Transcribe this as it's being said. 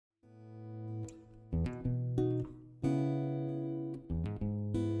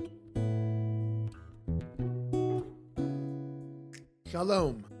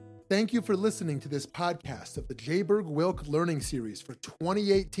Shalom. Thank you for listening to this podcast of the Jayberg Wilk Learning Series for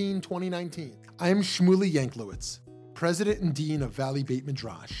 2018-2019. I am Shmuley Yanklowitz, President and Dean of Valley Beit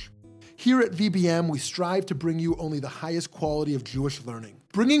Midrash. Here at VBM, we strive to bring you only the highest quality of Jewish learning,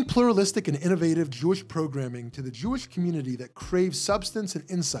 bringing pluralistic and innovative Jewish programming to the Jewish community that craves substance and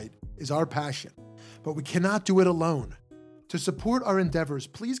insight is our passion, but we cannot do it alone. To support our endeavors,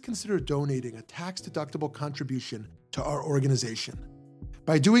 please consider donating a tax-deductible contribution to our organization.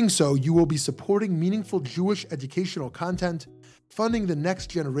 By doing so, you will be supporting meaningful Jewish educational content, funding the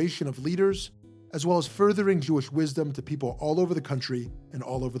next generation of leaders, as well as furthering Jewish wisdom to people all over the country and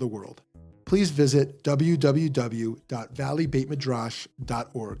all over the world. Please visit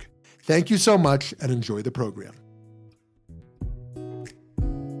www.valleybeitmidrash.org. Thank you so much and enjoy the program.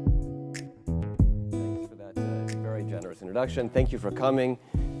 Thanks for that very generous introduction. Thank you for coming.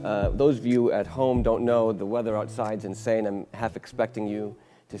 Those of you at home don't know, the weather outside's insane. I'm half expecting you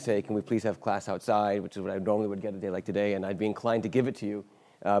to say, can we please have class outside, which is what I normally would get a day like today, and I'd be inclined to give it to you,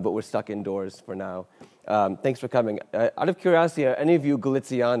 but we're stuck indoors for now. Thanks for coming. Out of curiosity, are any of you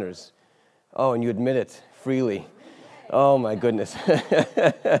Galicianers? Oh, and you admit it freely. Oh, my goodness.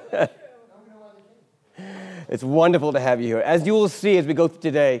 It's wonderful to have you here. As you will see as we go through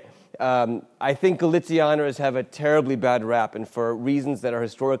today, I think Galicianers have a terribly bad rap, and for reasons that are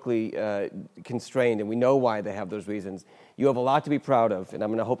historically constrained, and we know why they have those reasons. You have a lot to be proud of, and I'm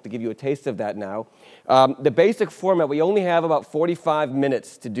going to hope to give you a taste of that now. The basic format, we only have about 45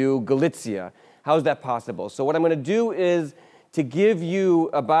 minutes to do Galicia. How is that possible? So what I'm going to do is to give you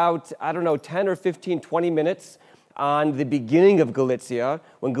about, 10 or 15, 20 minutes on the beginning of Galicia,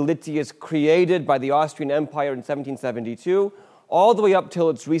 when Galicia is created by the Austrian Empire in 1772, all the way up till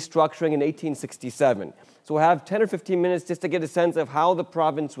its restructuring in 1867. So we'll have 10 or 15 minutes just to get a sense of how the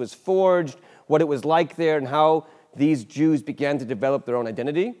province was forged, what it was like there, and how these Jews began to develop their own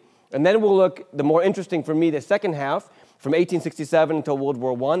identity. And then we'll look, the more interesting for me, the second half, from 1867 until World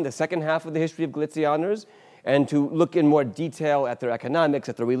War I, the second half of the history of Galicianers, and to look in more detail at their economics,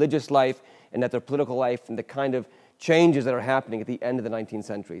 at their religious life, and at their political life, and the kind of changes that are happening at the end of the 19th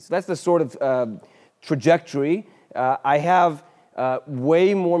century. So that's the sort of trajectory. I have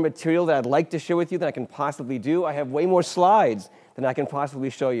way more material that I'd like to share with you than I can possibly do. I have way more slides than I can possibly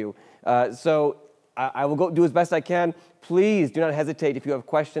show you. So I will go do as best I can. Please do not hesitate if you have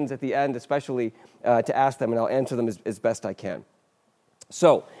questions at the end, especially to ask them, and I'll answer them as best I can.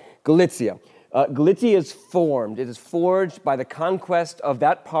 So, Galicia. Galicia is formed. It is forged by the conquest of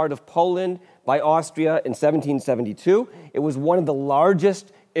that part of Poland by Austria in 1772. It was one of the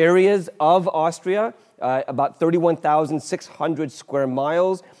largest areas of Austria, about 31,600 square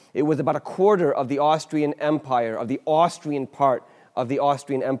miles. It was about a quarter of the Austrian Empire, of the Austrian part of the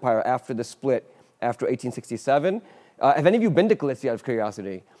Austrian Empire after the split after 1867. Have any of you been to Galicia out of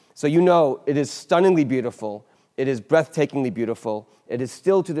curiosity? So you know it is stunningly beautiful. It is breathtakingly beautiful. It is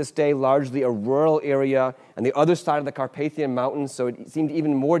still to this day largely a rural area on the other side of the Carpathian Mountains, so it seemed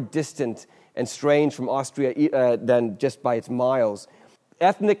even more distant and strange from Austria than just by its miles.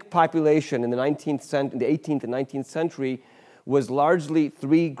 Ethnic population in the 18th and 19th century was largely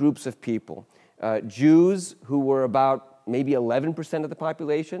three groups of people. Jews, who were about maybe 11% of the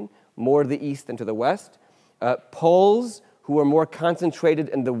population, more to the east than to the west. Poles, who were more concentrated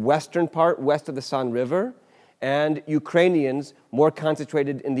in the western part, west of the San River. And Ukrainians, more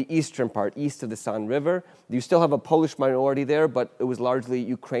concentrated in the eastern part, east of the San River. You still have a Polish minority there, but it was largely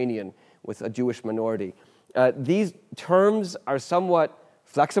Ukrainian with a Jewish minority. These terms are somewhat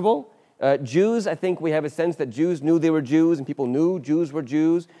flexible. Jews, I think we have a sense that Jews knew they were Jews and people knew Jews were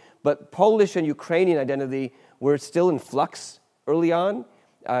Jews, but Polish and Ukrainian identity were still in flux early on.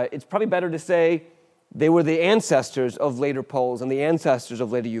 It's probably better to say they were the ancestors of later Poles and the ancestors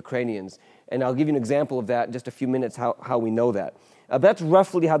of later Ukrainians. And I'll give you an example of that in just a few minutes, how we know that. That's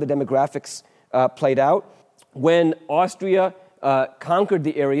roughly how the demographics played out. When Austria conquered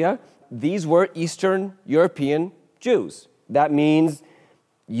the area, these were Eastern European Jews. That means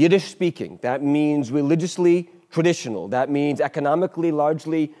Yiddish-speaking. That means religiously traditional. That means economically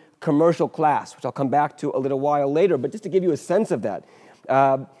largely commercial class, which I'll come back to a little while later. But just to give you a sense of that,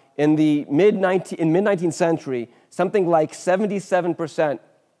 in the mid-19th century, something like 77%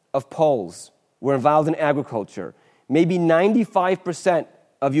 of Poles were involved in agriculture. Maybe 95%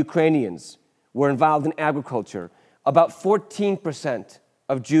 of Ukrainians were involved in agriculture. About 14%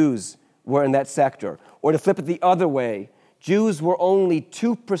 of Jews were in that sector. Or to flip it the other way, Jews were only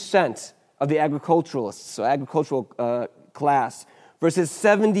 2% of the agriculturalists, so agricultural class, versus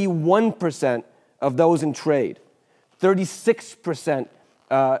 71% of those in trade, 36%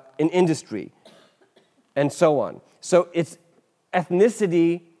 in industry, and so on. So it's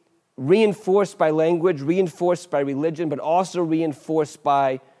ethnicity reinforced by language, reinforced by religion, but also reinforced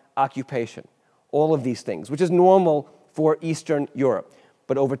by occupation. All of these things, which is normal for Eastern Europe.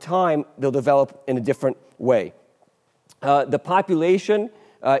 But over time, they'll develop in a different way. The population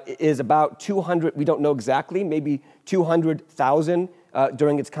is about 200, we don't know exactly, maybe 200,000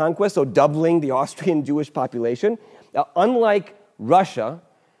 during its conquest, so doubling the Austrian Jewish population. Unlike Russia,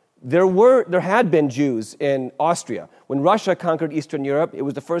 there had been Jews in Austria. When Russia conquered Eastern Europe, it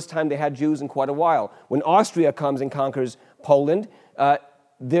was the first time they had Jews in quite a while. When Austria comes and conquers Poland,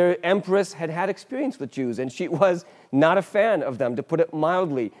 their empress had experience with Jews, and she was not a fan of them, to put it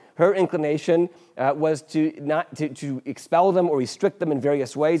mildly. Her inclination was to expel them or restrict them in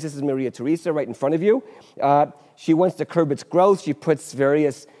various ways. This is Maria Theresa right in front of you. She wants to curb its growth. She puts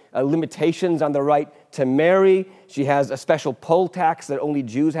various limitations on the right to marry. She has a special poll tax that only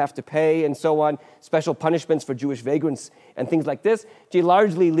Jews have to pay, and so on, special punishments for Jewish vagrants and things like this. She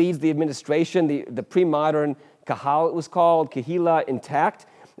largely leaves the administration, the pre-modern Kahal, it was called, Kehila, intact,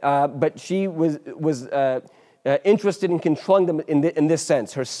 but she was interested in controlling them in this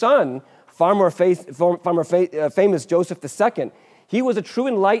sense. Her son, far more famous Joseph II, he was a true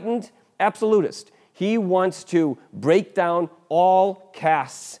enlightened absolutist. He wants to break down all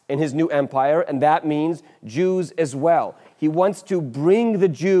castes in his new empire, and that means Jews as well. He wants to bring the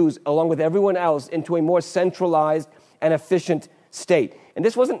Jews, along with everyone else, into a more centralized and efficient state. And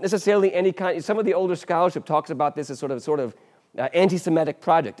this wasn't necessarily any kind. Some of the older scholarship talks about this as sort of anti-Semitic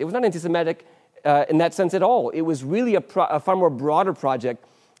project. It was not anti-Semitic in that sense at all. It was really a far more broader project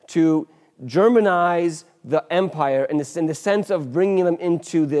to Germanize the empire in the sense of bringing them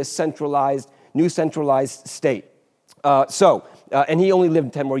into this new centralized state. And he only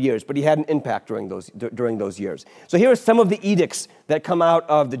lived 10 more years, but he had an impact during those years. So here are some of the edicts that come out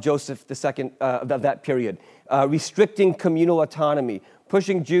of the Joseph II of that period. Restricting communal autonomy,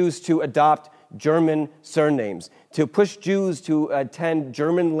 pushing Jews to adopt German surnames, to push Jews to attend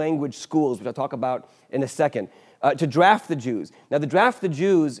German language schools, which I'll talk about in a second, to draft the Jews. Now, the draft the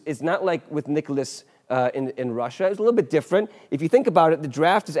Jews is not like with Nicholas in Russia. It's a little bit different. If you think about it, the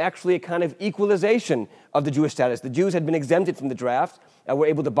draft is actually a kind of equalization of the Jewish status. The Jews had been exempted from the draft and were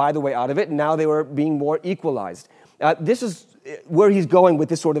able to buy the way out of it, and now they were being more equalized. This is where he's going with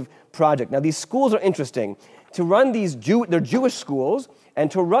this sort of project. Now, these schools are interesting. To run they're Jewish schools,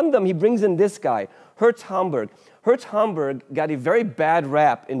 and to run them, he brings in this guy, Herz Homburg. Herz Homburg got a very bad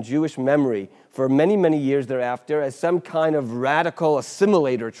rap in Jewish memory for many, many years thereafter as some kind of radical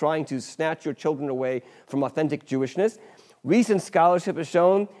assimilator trying to snatch your children away from authentic Jewishness. Recent scholarship has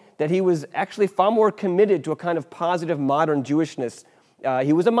shown that he was actually far more committed to a kind of positive modern Jewishness.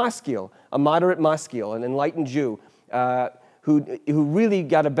 He was a maskil, a moderate maskil, an enlightened Jew, who really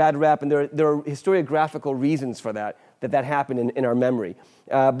got a bad rap, and there are historiographical reasons for that happened in our memory.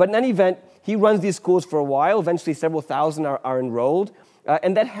 But in any event, he runs these schools for a while. Eventually, several thousand are enrolled,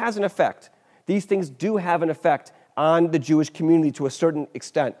 and that has an effect. These things do have an effect on the Jewish community to a certain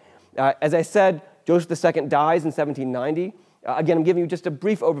extent. As I said, Joseph II dies in 1790. Again, I'm giving you just a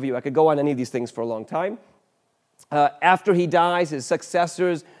brief overview. I could go on any of these things for a long time. After he dies, his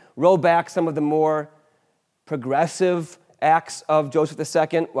successors roll back some of the more progressive acts of Joseph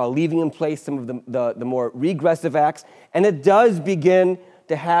II while leaving in place some of the more regressive acts. And it does begin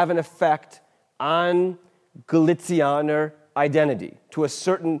to have an effect on Galicianer identity to a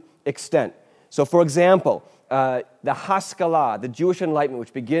certain extent. So, for example, the Haskalah, the Jewish Enlightenment,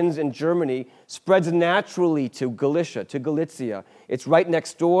 which begins in Germany, spreads naturally to Galicia, to Galicia. It's right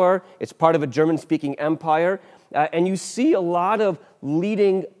next door. It's part of a German-speaking empire. And you see a lot of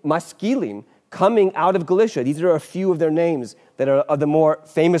leading maskilim coming out of Galicia. These are a few of their names that are the more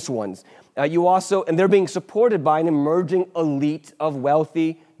famous ones. And they're being supported by an emerging elite of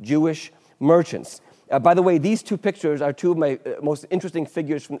wealthy Jewish merchants. By the way, these two pictures are two of my most interesting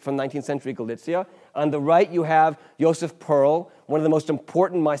figures from 19th century Galicia. On the right, you have Joseph Pearl, one of the most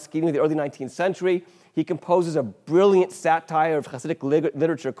important maskilim of the early 19th century. He composes a brilliant satire of Hasidic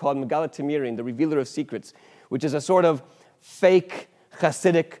literature called Megalat Tamirin, The Revealer of Secrets, which is a sort of fake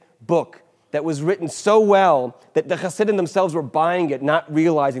Hasidic book that was written so well that the Hasidim themselves were buying it, not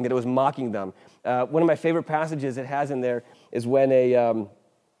realizing that it was mocking them. One of my favorite passages it has in there is when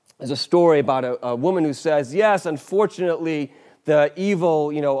there's a story about a woman who says, yes, unfortunately, the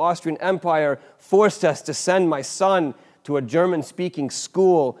evil, Austrian Empire forced us to send my son to a German-speaking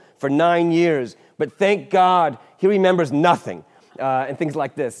school for 9 years, but thank God he remembers nothing, and things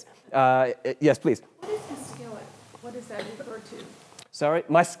like this. Yes, please. What is Maskillet? What does that refer to? Sorry?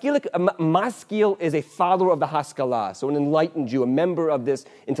 Maskil is a follower of the Haskalah, so an enlightened Jew, a member of this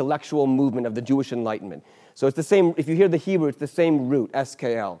intellectual movement of the Jewish Enlightenment. So it's the same, if you hear the Hebrew, it's the same root,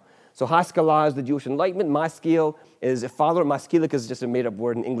 SKL. So Haskalah is the Jewish Enlightenment. Maskil is a follower. Maskilik is just a made-up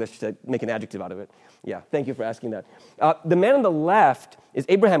word in English to make an adjective out of it. Yeah, thank you for asking that. The man on the left is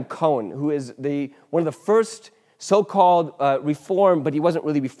Abraham Cohen, who is one of the first so-called reformed, but he wasn't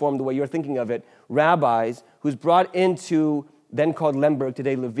really reformed the way you're thinking of it, rabbis who's brought into then called Lemberg,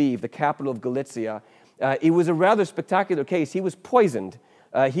 today Lviv, the capital of Galicia. It was a rather spectacular case. He was poisoned.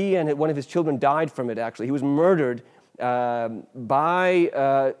 He and one of his children died from it, actually. He was murdered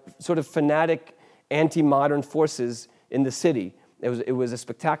by sort of fanatic anti-modern forces in the city. It was a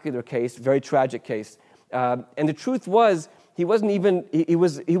spectacular case, very tragic case. And the truth was, he wasn't even, he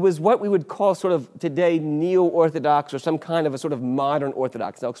was what we would call sort of today neo-Orthodox or some kind of a sort of modern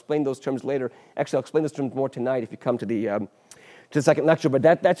Orthodox. I'll explain those terms later. Actually, I'll explain those terms more tonight if you come to the second lecture, but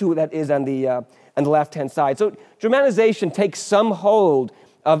that's who that is on the left-hand side. So Germanization takes some hold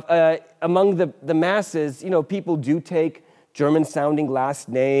of among the masses. People do take German-sounding last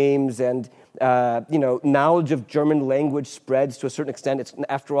names, and knowledge of German language spreads to a certain extent.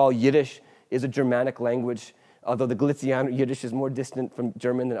 After all, Yiddish is a Germanic language, although the Galician Yiddish is more distant from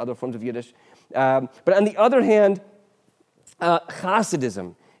German than other forms of Yiddish. But on the other hand,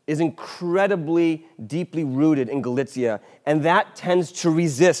 Hasidism is incredibly deeply rooted in Galicia, and that tends to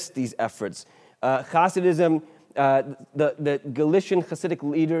resist these efforts. Hasidism, the Galician Hasidic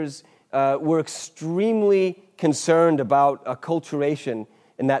leaders were extremely concerned about acculturation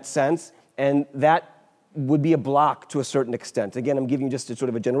in that sense, and that would be a block to a certain extent. Again, I'm giving you just a sort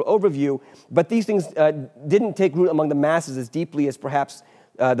of a general overview, but these things didn't take root among the masses as deeply as perhaps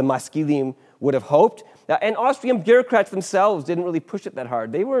the Maskilim would have hoped. And Austrian bureaucrats themselves didn't really push it that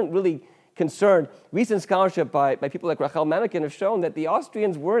hard. They weren't really concerned. Recent scholarship by people like Rachel Mencken have shown that the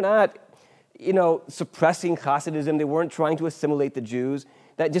Austrians were not, suppressing Hasidism. They weren't trying to assimilate the Jews.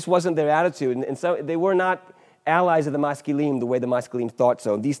 That just wasn't their attitude. And so they were not allies of the Maskilim the way the Maskilim thought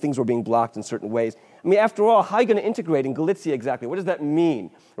so. And these things were being blocked in certain ways. I mean, after all, how are you going to integrate in Galicia exactly? What does that mean?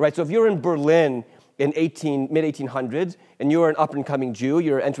 Right? So if you're in Berlin in mid-1800s, and you're an up-and-coming Jew,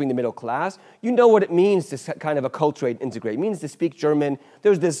 you're entering the middle class, you know what it means to kind of acculturate and integrate. It means to speak German.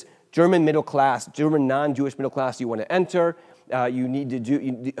 There's this German middle class, German non-Jewish middle class you want to enter. You need to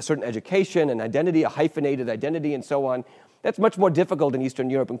do a certain education, an identity, a hyphenated identity, and so on. That's much more difficult in Eastern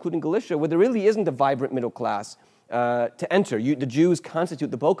Europe, including Galicia, where there really isn't a vibrant middle class to enter. The Jews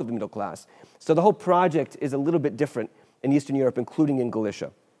constitute the bulk of the middle class. So the whole project is a little bit different in Eastern Europe, including in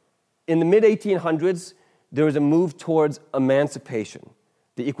Galicia. In the mid-1800s, there was a move towards emancipation,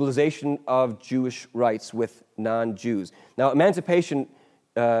 the equalization of Jewish rights with non-Jews. Now, emancipation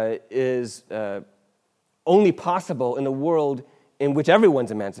is only possible in a world in which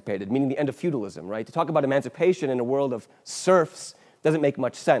everyone's emancipated, meaning the end of feudalism, right? To talk about emancipation in a world of serfs doesn't make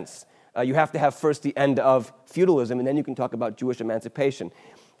much sense. You have to have first the end of feudalism, and then you can talk about Jewish emancipation.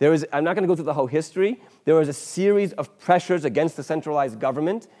 I'm not going to go through the whole history. There was a series of pressures against the centralized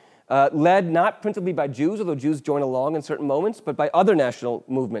government, led not principally by Jews, although Jews join along in certain moments, but by other national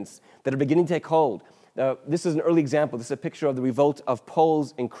movements that are beginning to take hold. This is an early example. This is a picture of the revolt of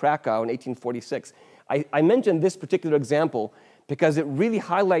Poles in Krakow in 1846. I mentioned this particular example because it really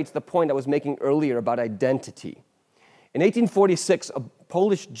highlights the point I was making earlier about identity. In 1846, a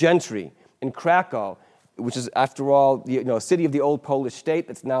Polish gentry in Krakow, which is, after all, a city of the old Polish state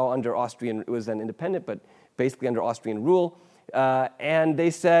that's now under Austrian, it was then independent, but basically under Austrian rule, and they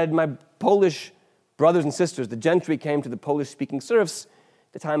said, my Polish brothers and sisters, the gentry came to the Polish-speaking serfs,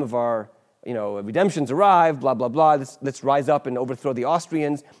 the time of our redemption's arrived, blah, blah, blah, let's rise up and overthrow the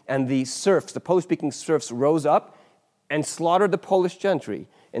Austrians. And the serfs, the Polish-speaking serfs, rose up and slaughtered the Polish gentry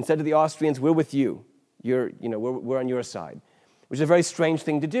and said to the Austrians, we're with you. We're on your side, which is a very strange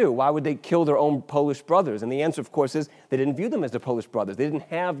thing to do. Why would they kill their own Polish brothers? And the answer, of course, is they didn't view them as their Polish brothers. They didn't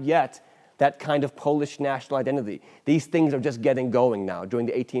have yet that kind of Polish national identity. These things are just getting going now during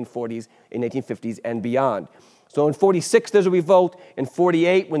the 1840s and 1850s and beyond. So in 46, there's a revolt. In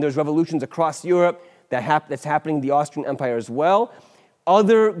 48, when there's revolutions across Europe, that's happening in the Austrian Empire as well.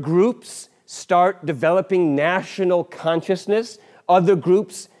 Other groups start developing national consciousness. Other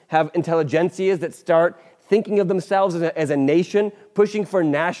groups have intelligentsias that start thinking of themselves as a nation, pushing for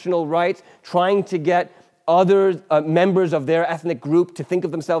national rights, trying to get other members of their ethnic group to think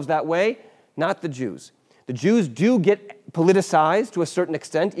of themselves that way. Not the Jews. The Jews do get politicized to a certain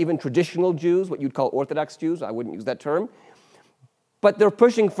extent, even traditional Jews, what you'd call Orthodox Jews, I wouldn't use that term. But they're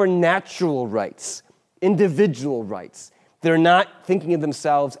pushing for natural rights, individual rights. They're not thinking of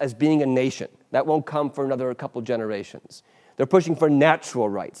themselves as being a nation. That won't come for another couple generations. They're pushing for natural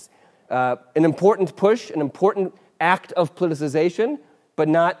rights. An important push, an important act of politicization, but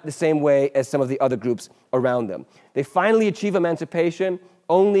not the same way as some of the other groups around them. They finally achieve emancipation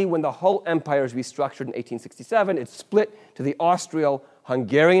only when the whole empire is restructured in 1867. It's split to the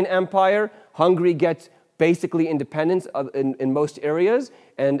Austro-Hungarian Empire. Hungary gets basically independence in most areas,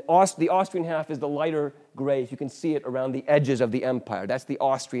 and the Austrian half is the lighter gray. You can see it around the edges of the empire. That's the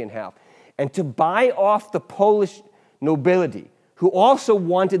Austrian half. And to buy off the Polish nobility, who also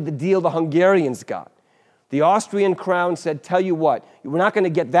wanted the deal the Hungarians got, the Austrian crown said, tell you what, we're not going to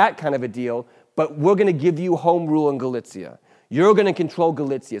get that kind of a deal, but we're going to give you home rule in Galicia. You're going to control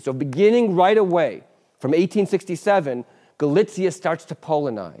Galicia. So beginning right away from 1867, Galicia starts to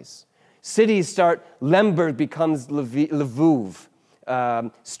Polonize. Cities start, Lemberg becomes Lvov.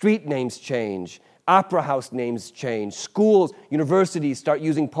 Street names change. Opera house names change. Schools, universities start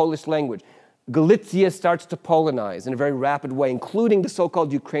using Polish language. Galicia starts to Polonize in a very rapid way, including the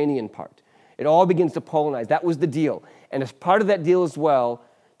so-called Ukrainian part. It all begins to Polonize. That was the deal. And as part of that deal as well,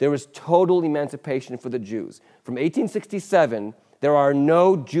 there was total emancipation for the Jews. From 1867, there are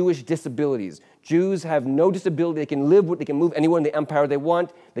no Jewish disabilities. Jews have no disability. They can live, they can move anywhere in the empire they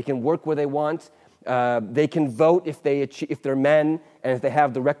want. They can work where they want. They can vote if they're men and if they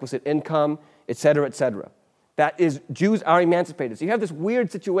have the requisite income, etc., etc. That is, Jews are emancipated. So you have this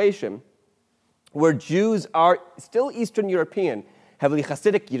weird situation where Jews are still Eastern European, heavily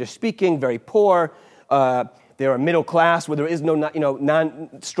Hasidic, Yiddish-speaking, very poor. They're a middle class where there is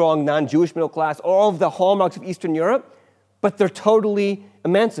no strong non-Jewish middle class, all of the hallmarks of Eastern Europe, but they're totally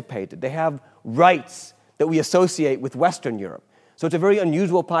emancipated. They have rights that we associate with Western Europe. So it's a very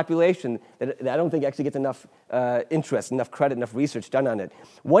unusual population that I don't think actually gets enough interest, enough credit, enough research done on it.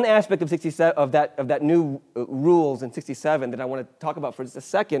 One aspect of 67 of that new rules in 67 that I want to talk about for just a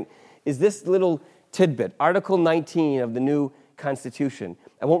second is this little tidbit, Article 19 of the new Constitution.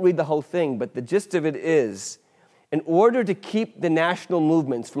 I won't read the whole thing, but the gist of it is, in order to keep the national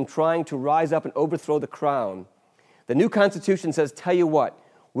movements from trying to rise up and overthrow the crown, the new Constitution says, tell you what,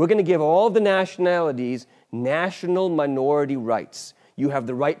 we're going to give all the nationalities national minority rights. You have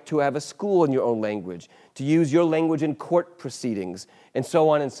the right to have a school in your own language, to use your language in court proceedings, and so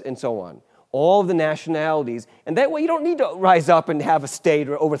on and so on. All of the nationalities, and that way you don't need to rise up and have a state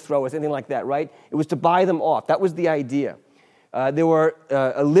or overthrow us, anything like that, right? It was to buy them off. That was the idea. There were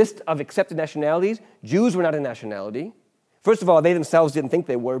a list of accepted nationalities. Jews were not a nationality. First of all, they themselves didn't think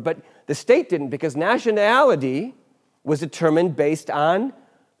they were, but the state didn't, because nationality was determined based on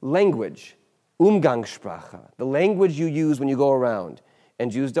language, Umgangssprache, the language you use when you go around.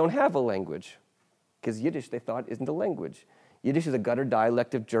 And Jews don't have a language, because Yiddish, they thought, isn't a language. Yiddish is a gutter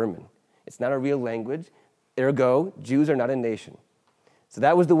dialect of German. It's not a real language. Ergo, Jews are not a nation. So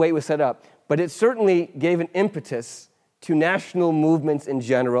that was the way it was set up. But it certainly gave an impetus to national movements in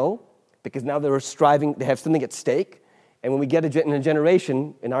general, because now they're striving, they have something at stake. And when we get in a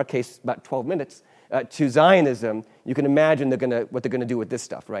generation, in our case, about 12 minutes, to Zionism, you can imagine what they're going to do with this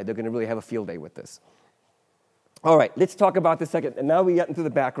stuff, right? They're going to really have a field day with this. All right, let's talk about the second. And now we get into the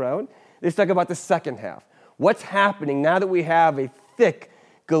background. Let's talk about the second half. What's happening now that we have a thick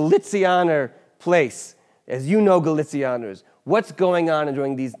Galicianer place? As you know, Galicianers, what's going on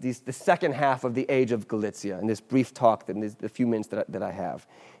during the second half of the age of Galicia in this brief talk, in the few minutes that I have?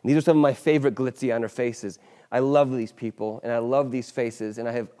 And these are some of my favorite Galicianer faces. I love these people, and I love these faces, and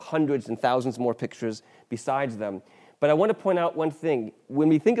I have hundreds and thousands more pictures besides them. But I want to point out one thing. When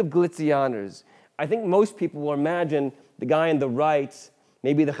we think of Galicianers, I think most people will imagine the guy on the right,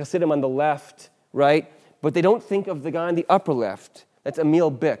 maybe the Hasidim on the left, right? But they don't think of the guy on the upper left. That's Emil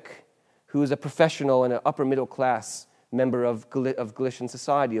Bick, who is a professional and an upper middle class member of Galician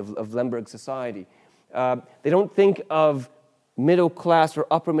society, of Lemberg society. They don't think of middle class or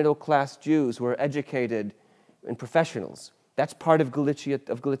upper middle class Jews who are educated and professionals. That's part of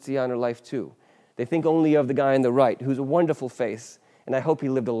Galicianer life too. They think only of the guy on the right, who's a wonderful face, and I hope he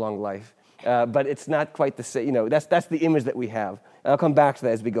lived a long life. But it's not quite the same. That's the image that we have. And I'll come back to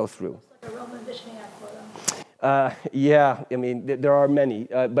that as we go through. It's like a Roman Vishniac photo. Yeah, I mean, there are many.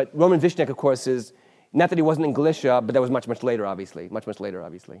 But Roman Vishniac, of course, is not that he wasn't in Galicia, but that was much, much later, obviously. Much, much later,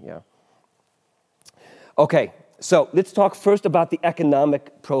 obviously, yeah. Okay, so let's talk first about the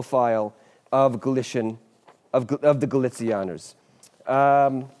economic profile of the Galicianers.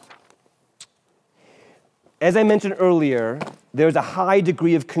 As I mentioned earlier, there's a high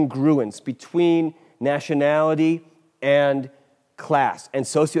degree of congruence between nationality and class and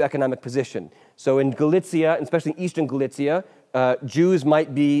socioeconomic position. So in Galicia, especially in Eastern Galicia, Poles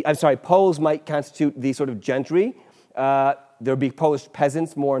might constitute the sort of gentry. There'll be Polish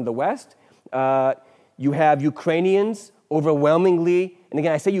peasants more in the West. You have Ukrainians overwhelmingly, and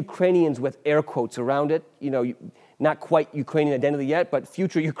again, I say Ukrainians with air quotes around it, not quite Ukrainian identity yet, but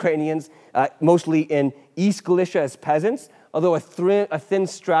future Ukrainians, mostly in East Galicia as peasants, although a thin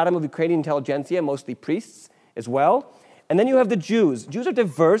stratum of Ukrainian intelligentsia, mostly priests as well. And then you have the Jews. Jews are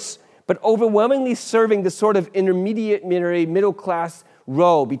diverse, but overwhelmingly serving the sort of intermediary middle-class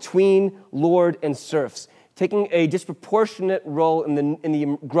role between lord and serfs, taking a disproportionate role in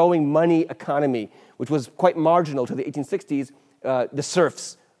the growing money economy, which was quite marginal to the 1860s. The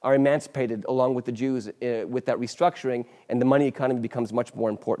serfs are emancipated along with the Jews with that restructuring, and the money economy becomes much more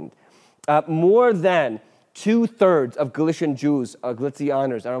important. More than 2/3 of Galician Jews,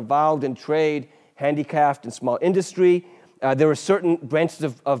 Galicianers, are involved in trade, handicraft, and small industry. There are certain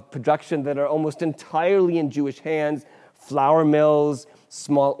branches of production that are almost entirely in Jewish hands: flour mills,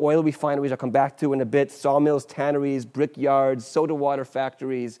 small oil refineries I'll come back to in a bit, sawmills, tanneries, brickyards, soda water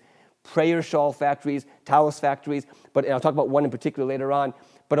factories, prayer shawl factories, talus factories, but I'll talk about one in particular later on,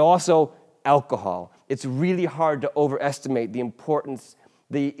 but also alcohol. It's really hard to overestimate the importance,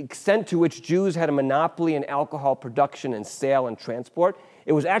 the extent to which Jews had a monopoly in alcohol production and sale and transport.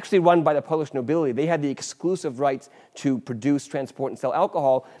 It was actually run by the Polish nobility. They had the exclusive rights to produce, transport, and sell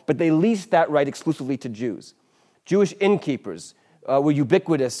alcohol, but they leased that right exclusively to Jews. Jewish innkeepers were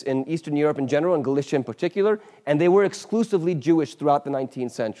ubiquitous in Eastern Europe in general, and Galicia in particular, and they were exclusively Jewish throughout the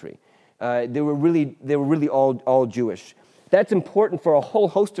 19th century. They were really all Jewish. That's important for a whole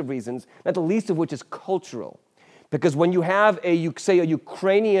host of reasons, not the least of which is cultural. Because when you have a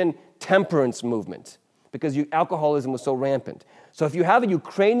Ukrainian temperance movement, because alcoholism was so rampant. So if you have a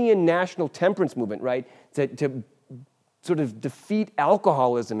Ukrainian national temperance movement, right, to sort of defeat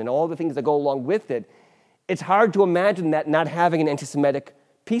alcoholism and all the things that go along with it, it's hard to imagine that not having an anti-Semitic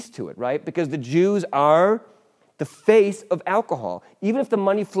piece to it, right? Because the Jews are the face of alcohol. Even if the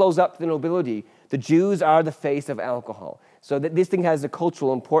money flows up to the nobility, the Jews are the face of alcohol. So that this thing has a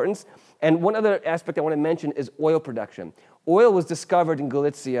cultural importance. And one other aspect I want to mention is oil production. Oil was discovered in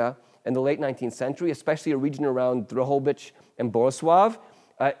Galicia in the late 19th century, especially a region around Drohobych and Bolesław.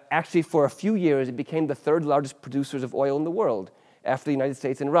 Actually, for a few years, it became the third largest producers of oil in the world, after the United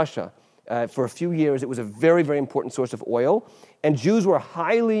States and Russia. For a few years, it was a very, very important source of oil. And Jews were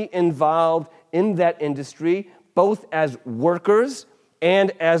highly involved in that industry, both as workers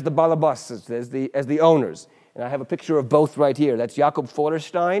and as the balabasses, as the owners. And I have a picture of both right here. That's Jakob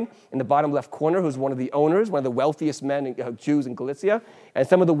Feuerstein in the bottom left corner, who's one of the owners, one of the wealthiest Jews in Galicia, and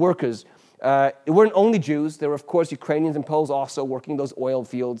some of the workers. It weren't only Jews. There were, of course, Ukrainians and Poles also working those oil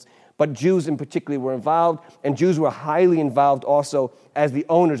fields, but Jews in particular were involved, and Jews were highly involved also as the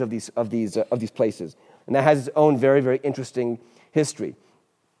owners of these places. And that has its own very, very interesting history.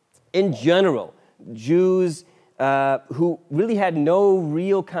 In general, Jews who really had no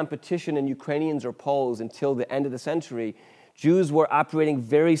real competition in Ukrainians or Poles until the end of the century, Jews were operating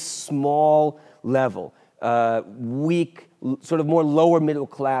very small level, weak, sort of more lower middle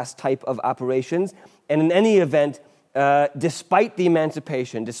class type of operations. And in any event, despite the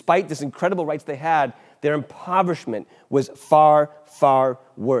emancipation, despite this incredible rights they had, their impoverishment was far, far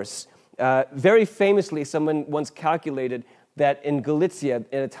worse. Very famously, someone once calculated that in Galicia,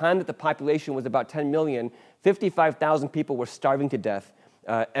 at a time that the population was about 10 million, 55,000 people were starving to death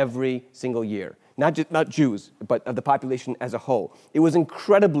every single year. Not Jews, but of the population as a whole. It was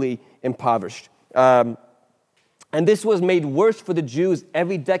incredibly impoverished. And this was made worse for the Jews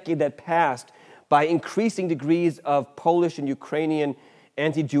every decade that passed by increasing degrees of Polish and Ukrainian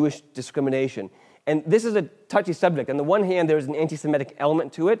anti-Jewish discrimination. And this is a touchy subject. On the one hand, there's an anti-Semitic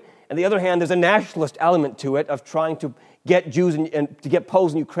element to it. On the other hand, there's a nationalist element to it of trying to get Jews and to get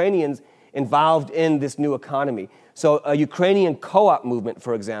Poles and Ukrainians involved in this new economy. So a Ukrainian co-op movement,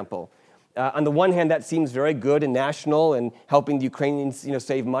 for example, on the one hand, that seems very good and national and helping the Ukrainians,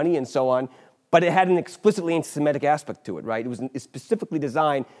 save money and so on, but it had an explicitly anti-Semitic aspect to it, right? It was specifically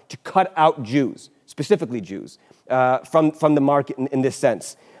designed to cut out Jews, specifically Jews, from the market in this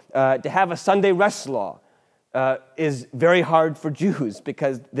sense. To have a Sunday rest law is very hard for Jews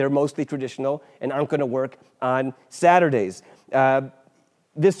because they're mostly traditional and aren't going to work on Saturdays.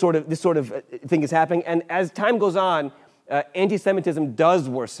 This sort of thing is happening, and as time goes on, anti-Semitism does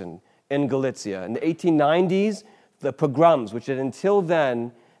worsen in Galicia. In the 1890s, the pogroms, which had until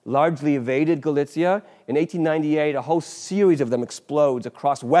then largely evaded Galicia, in 1898, a whole series of them explodes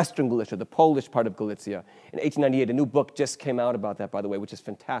across western Galicia, the Polish part of Galicia. In 1898, a new book just came out about that, by the way, which is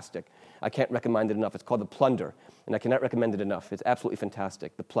fantastic. I can't recommend it enough. It's called The Plunder, and I cannot recommend it enough. It's absolutely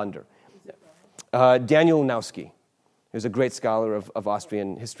fantastic, The Plunder. Daniel Unowski, who's a great scholar of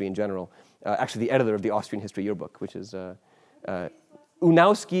Austrian history in general, actually the editor of the Austrian History Yearbook, which is Unowski,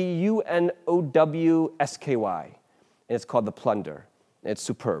 Unowsky, and it's called The Plunder. It's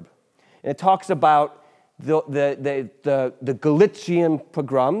superb. And it talks about the Galician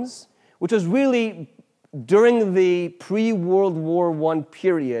pogroms, which was really, during the pre-World War I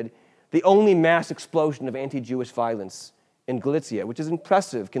period, the only mass explosion of anti-Jewish violence in Galicia, which is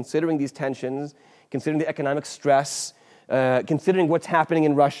impressive considering these tensions, considering the economic stress, considering what's happening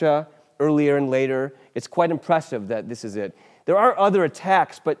in Russia earlier and later. It's quite impressive that this is it. There are other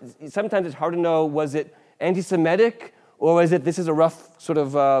attacks, but sometimes it's hard to know, was it anti-Semitic, or was it this is a rough sort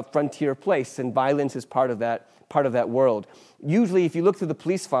of frontier place, and violence is part of that world. Usually, if you look through the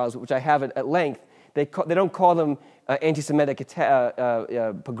police files, which I have at length, they don't call them anti-Semitic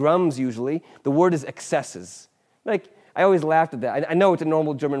pogroms usually. The word is excesses. Like, I always laughed at that. I know it's a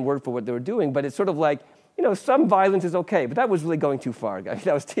normal German word for what they were doing, but it's sort of like, some violence is okay, but that was really going too far. I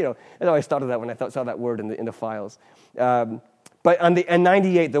always thought of that when I saw that word in the files. But in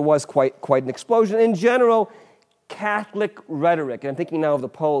 98, there was quite an explosion. In general, Catholic rhetoric, and I'm thinking now of the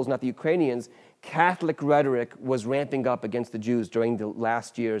Poles, not the Ukrainians, Catholic rhetoric was ramping up against the Jews during the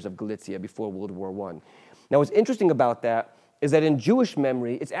last years of Galicia before World War I. Now, what's interesting about that is that in Jewish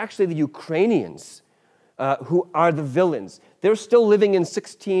memory, it's actually the Ukrainians who are the villains. They're still living in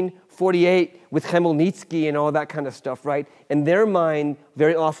 1648 with Khmelnytsky and all that kind of stuff, right? In their mind,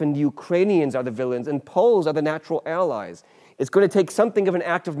 very often the Ukrainians are the villains and Poles are the natural allies. It's going to take something of an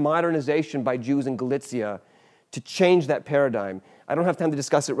act of modernization by Jews in Galicia to change that paradigm. I don't have time to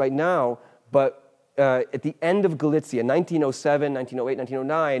discuss it right now, but at the end of Galicia, 1907, 1908,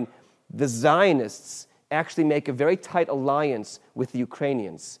 1909, the Zionists actually make a very tight alliance with the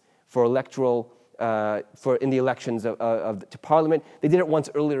Ukrainians for in the elections to parliament. They did it once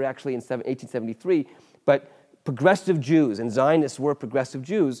earlier, actually, in 1873. But progressive Jews, and Zionists were progressive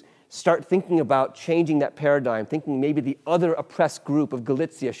Jews, start thinking about changing that paradigm, thinking maybe the other oppressed group of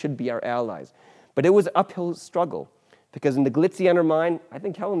Galicia should be our allies. But it was an uphill struggle, because in the Galicianer mind, I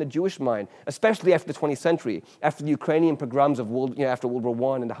think in the Jewish mind, especially after the 20th century, after the Ukrainian pogroms of after World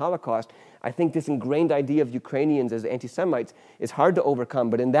War I and the Holocaust, I think this ingrained idea of Ukrainians as anti-Semites is hard to overcome.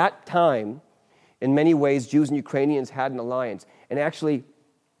 But in that time, in many ways, Jews and Ukrainians had an alliance. And actually,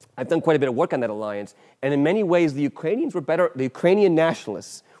 I've done quite a bit of work on that alliance. And in many ways, the Ukrainian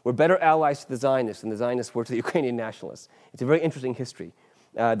nationalists were better allies to the Zionists than the Zionists were to the Ukrainian nationalists. It's a very interesting history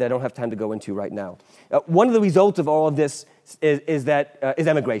that I don't have time to go into right now. One of the results of all of this is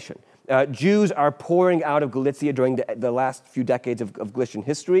emigration. Jews are pouring out of Galicia during the last few decades of Galician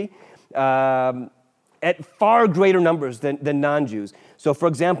history at far greater numbers than non-Jews. So, for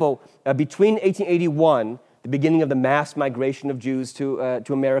example, between 1881, the beginning of the mass migration of Jews to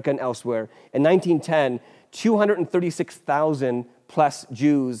America and elsewhere, in 1910, 236,000 plus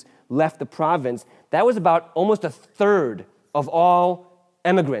Jews left the province. That was about almost a third of all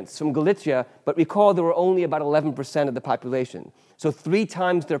immigrants from Galicia, but recall there were only about 11% of the population. So 3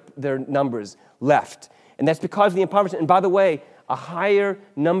 times their numbers left. And that's because of the impoverishment. And by the way, a higher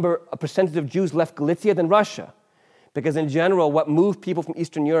percentage of Jews left Galicia than Russia. Because in general, what moved people from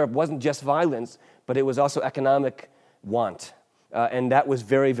Eastern Europe wasn't just violence, but it was also economic want. And that was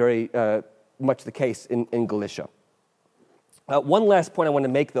very, very much the case in Galicia. One last point I want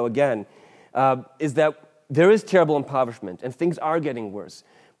to make, though, again, is that there is terrible impoverishment, and things are getting worse.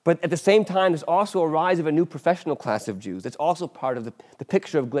 But at the same time, there's also a rise of a new professional class of Jews. It's also part of the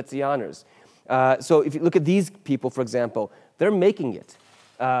picture of Galicianers. So if you look at these people, for example, they're making it.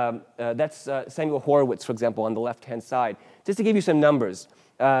 That's Samuel Horowitz, for example, on the left-hand side. Just to give you some numbers,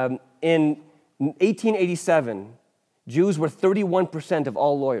 in 1887, Jews were 31% of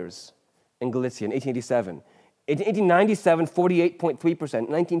all lawyers in Galicia in 1887. In 1897, 48.3%. In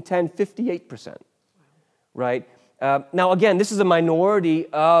 1910, 58%. Right? Now, again, this is a minority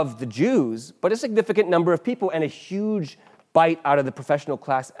of the Jews, but a significant number of people and a huge bite out of the professional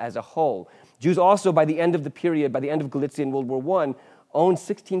class as a whole. Jews also, by the end of the period, by the end of Galicia in World War I, owned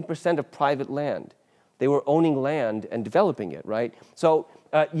 16% of private land. They were owning land and developing it, right? So,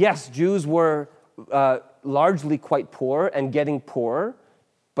 yes, Jews were largely quite poor and getting poorer,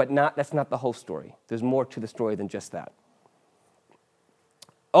 but that's not the whole story. There's more to the story than just that.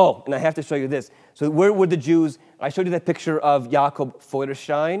 Oh, and I have to show you this. So where were the Jews? I showed you that picture of Jakob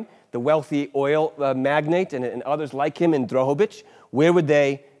Feuerstein, the wealthy oil magnate, and others like him in Drohobych. Where would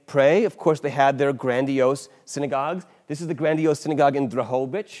they pray? Of course, they had their grandiose synagogues. This is the grandiose synagogue in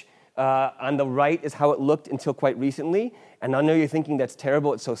Drohobych. On the right is how it looked until quite recently. And I know you're thinking that's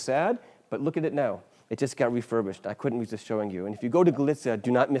terrible, it's so sad, but look at it now. It just got refurbished. I couldn't resist showing you. And if you go to Galicia,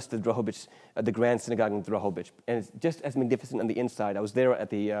 do not miss the Drohobych, the Grand Synagogue in Drohobych. And it's just as magnificent on the inside. I was there at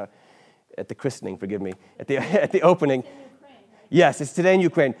the christening, forgive me, at the opening. Yes, it's today in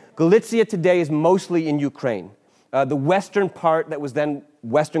Ukraine. Galicia today is mostly in Ukraine. The western part that was then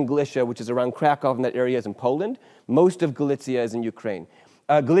western Galicia, which is around Krakow, and that area is in Poland. Most of Galicia is in Ukraine.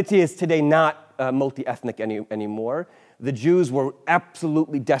 Galicia is today not multi-ethnic anymore. The Jews were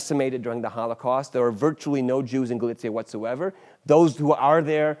absolutely decimated during the Holocaust. There are virtually no Jews in Galicia whatsoever. Those who are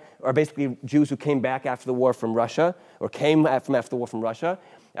there are basically Jews who came back after the war from Russia, or came from after the war from Russia.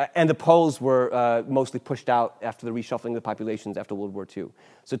 And the Poles were mostly pushed out after the reshuffling of the populations after World War II.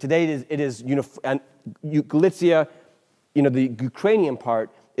 So today it is and Galicia, the Ukrainian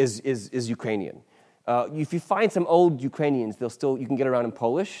part is Ukrainian. If you find some old Ukrainians, you can get around in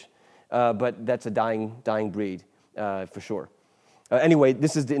Polish, but that's a dying breed for sure. Anyway,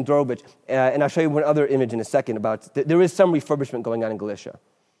 this is in Drobic, and I'll show you one other image in a second about there is some refurbishment going on in Galicia.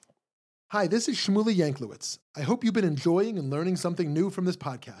 Hi, this is Shmuley Yanklowitz. I hope you've been enjoying and learning something new from this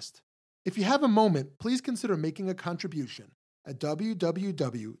podcast. If you have a moment, please consider making a contribution at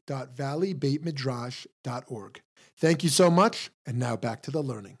www.valleybetmidrash.org. Thank you so much, and now back to the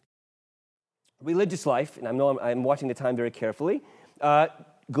learning. Religious life, and I know I'm watching the time very carefully.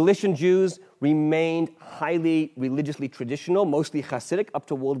 Galician Jews remained highly religiously traditional, mostly Hasidic up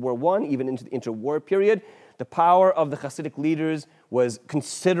to World War I, even into the interwar period. The power of the Hasidic leaders was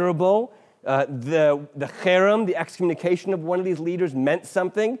considerable. The cherem, the excommunication of one of these leaders, meant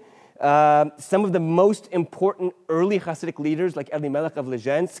something. Some of the most important early Hasidic leaders, like Elimelech of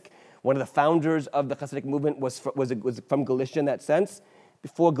Lezhensk, one of the founders of the Hasidic movement, was from Galicia in that sense.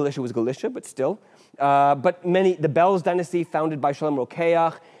 Before Galicia was Galicia, but still. But the Belz dynasty, founded by Shalom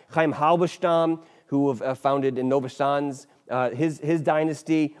Rokeach, Chaim Halberstam, who founded in Nova Sanz, his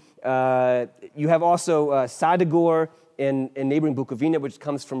dynasty. You have also Sadegor in neighboring Bukovina, which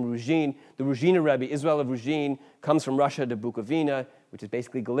comes from Ruzhin. The Ruzhina Rebbe, Israel of Ruzhin, comes from Russia to Bukovina, which is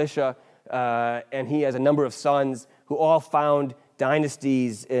basically Galicia. And he has a number of sons who all found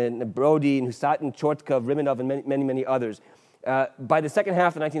dynasties in Brody, in Husatin, Chortkov, Rimanov, and many, many others. By the second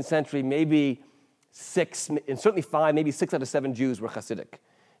half of the 19th century, maybe 6, and certainly 5, maybe 6 out of 7 Jews were Hasidic.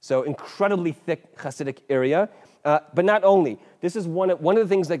 So incredibly thick Hasidic area. But not only. This is one of the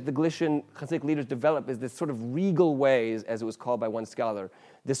things like the Galician Hasidic leaders developed is this sort of regal way, as it was called by one scholar,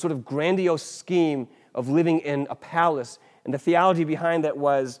 this sort of grandiose scheme of living in a palace. And the theology behind that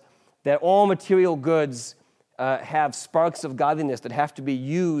was that all material goods have sparks of godliness that have to be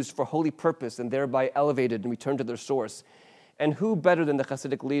used for holy purpose and thereby elevated and returned to their source. And who better than the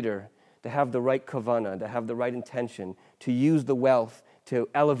Hasidic leader to have the right kavanah, to have the right intention, to use the wealth to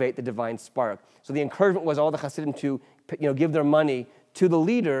elevate the divine spark. So the encouragement was all the Hasidim to give their money to the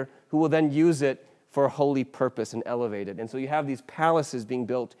leader who will then use it for a holy purpose and elevate it. And so you have these palaces being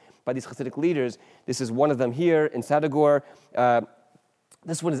built by these Hasidic leaders. This is one of them here in Sadegor.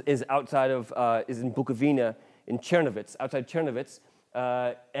 This one is outside of, is in Bukovina, in Chernovitz, outside Chernovitz.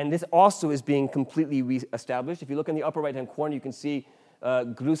 And this also is being completely reestablished. If you look in the upper right-hand corner, you can see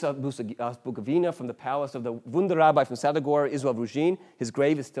Grusa Bukovina from the palace of the Wunder Rabbi from Sadegor, Israel Ruzhin. His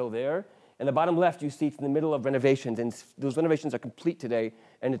grave is still there. And the bottom left, you see it's in the middle of renovations. And those renovations are complete today,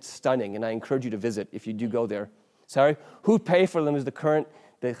 and it's stunning. And I encourage you to visit if you do go there. Sorry? Who pay for them is the current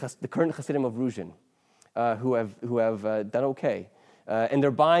Hasidim of Ruzhin, who have done okay. And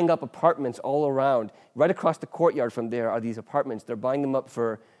they're buying up apartments all around. Right across the courtyard from there are these apartments. They're buying them up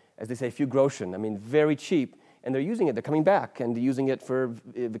for, as they say, a few groschen. I mean, very cheap. And they're using it. They're coming back and they're using it for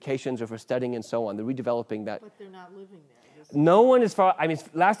vacations or for studying and so on. They're redeveloping that. But they're not living there. No one is far. I mean,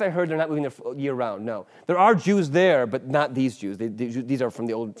 last I heard, they're not living there year-round. No, there are Jews there, but not these Jews. These are from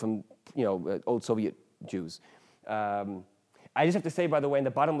the old Soviet Jews. I just have to say, by the way, in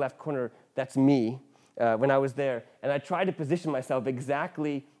the bottom left corner, that's me when I was there, and I tried to position myself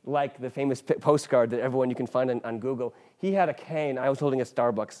exactly like the famous postcard that you can find on Google. He had a cane. I was holding a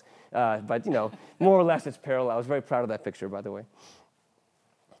Starbucks, but more or less it's parallel. I was very proud of that picture, by the way.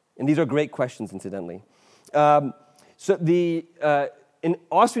 And these are great questions, incidentally. So in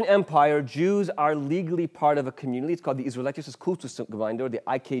Austrian Empire, Jews are legally part of a community. It's called the Israelitisches Kultusgemeinde, or the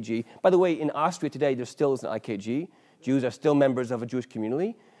IKG. By the way, in Austria today, there still is an IKG. Jews are still members of a Jewish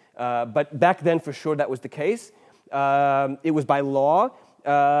community. But back then, for sure, that was the case. It was by law.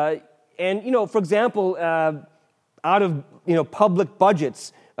 And, for example, out of, public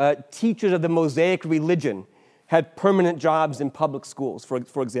budgets, teachers of the Mosaic religion had permanent jobs in public schools,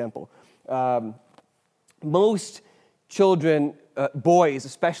 for example. Most children, boys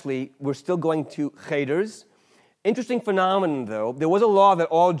especially, were still going to cheders. Interesting phenomenon, though. There was a law that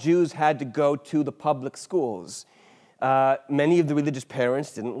all Jews had to go to the public schools. Many of the religious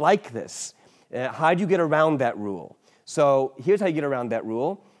parents didn't like this. How do you get around that rule? So here's how you get around that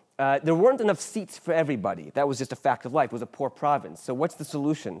rule. There weren't enough seats for everybody. That was just a fact of life. It was a poor province. So what's the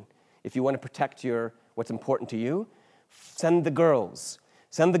solution? If you want to protect what's important to you, send the girls.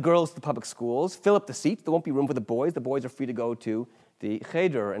 send the girls to the public schools, fill up the seats. There won't be room for the boys. The boys are free to go to the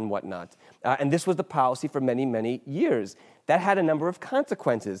cheder and whatnot. And this was the policy for many, many years. That had a number of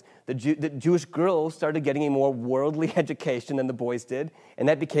consequences. The Jewish girls started getting a more worldly education than the boys did, and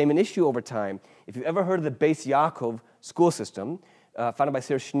that became an issue over time. If you've ever heard of the Beis Yaakov school system, founded by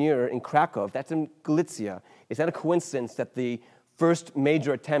Sarah Schneer in Krakow, that's in Galicia. It's not a coincidence that the first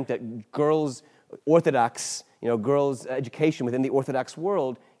major attempt at girls' education within the Orthodox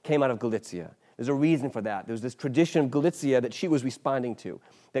world came out of Galicia. There's a reason for that. There's this tradition of Galicia that she was responding to,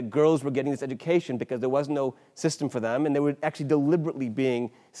 that girls were getting this education because there was no system for them, and they were actually deliberately being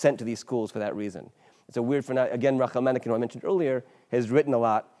sent to these schools for that reason. It's a weird phenomenon. Again, Rachel Meneken, who I mentioned earlier, has written a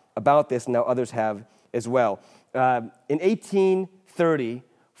lot about this, and now others have as well. In 1830,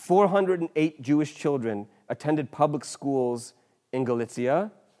 408 Jewish children attended public schools in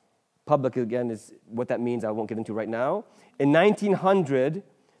Galicia. Public, again, is what that means I won't get into right now. In 1900,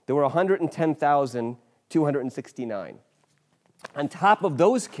 there were 110,269. On top of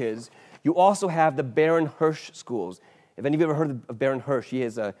those kids, you also have the Baron Hirsch schools. If any of you ever heard of Baron Hirsch, he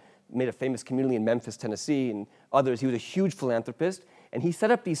has made a famous community in Memphis, Tennessee, and others. He was a huge philanthropist, and he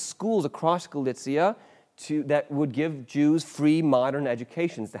set up these schools across Galicia that would give Jews free modern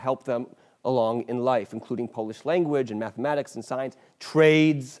educations to help them along in life, including Polish language and mathematics and science,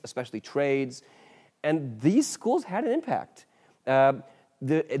 trades, especially trades. And these schools had an impact.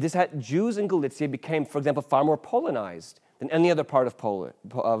 Jews in Galicia became, for example, far more Polonized than any other part of Poland,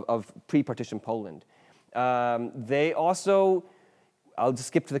 of pre-partition Poland. They also, I'll just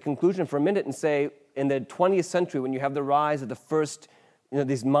skip to the conclusion for a minute and say, in the 20th century, when you have the rise of the first,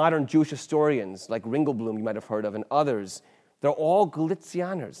 these modern Jewish historians like Ringelblum, you might have heard of, and others, they're all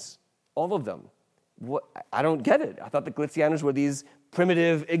Galicianers, all of them. I don't get it. I thought the Galicianers were these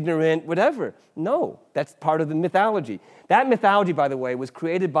primitive, ignorant, whatever. No, that's part of the mythology. That mythology, by the way, was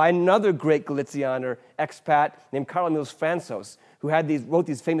created by another great Galicianer expat named Karl Emils Franzos, who wrote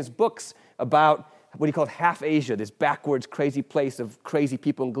these famous books about what he called half Asia, this backwards, crazy place of crazy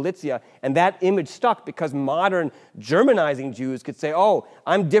people in Galicia. And that image stuck because modern Germanizing Jews could say, oh,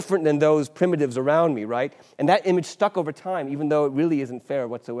 I'm different than those primitives around me, right? And that image stuck over time, even though it really isn't fair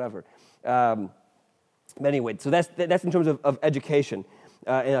whatsoever. But anyway, so that's in terms of education.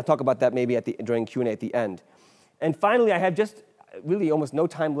 And I'll talk about that maybe during Q&A at the end. And finally, I have just really almost no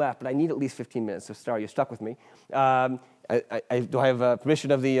time left, but I need at least 15 minutes. So, Star, you're stuck with me. Do I have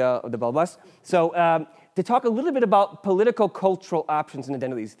permission of the Balbus? So to talk a little bit about political, cultural options and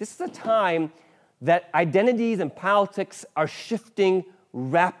identities. This is a time that identities and politics are shifting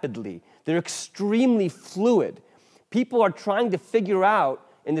rapidly. They're extremely fluid. People are trying to figure out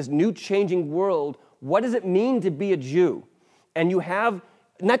in this new changing world, what does it mean to be a Jew? And you have,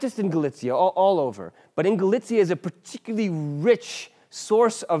 not just in Galicia, all over, but in Galicia is a particularly rich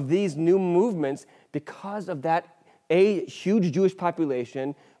source of these new movements because of that huge Jewish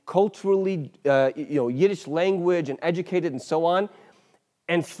population, culturally, Yiddish language and educated and so on,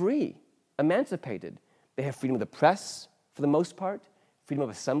 and free, emancipated. They have freedom of the press, for the most part, freedom of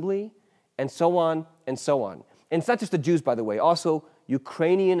assembly, and so on and so on. And it's not just the Jews, by the way. Also,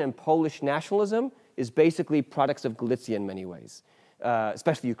 Ukrainian and Polish nationalism is basically products of Galicia in many ways,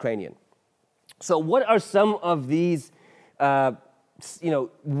 especially Ukrainian. So what are some of these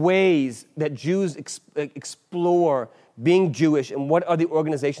ways that Jews explore being Jewish, and what are the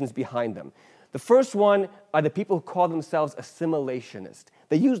organizations behind them? The first one are the people who call themselves assimilationist.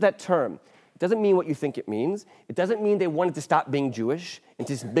 They use that term. It doesn't mean what you think it means. It doesn't mean they wanted to stop being Jewish and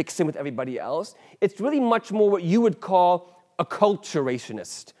just mix in with everybody else. It's really much more what you would call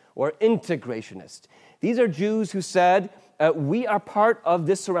acculturationist or integrationist. These are Jews who said, we are part of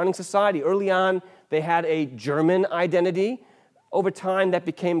this surrounding society. Early on, they had a German identity. Over time, that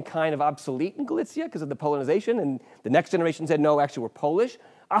became kind of obsolete in Galicia because of the Polonization, and the next generation said, no, actually, we're Polish.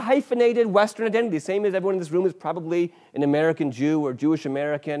 A hyphenated Western identity, the same as everyone in this room is probably an American Jew or Jewish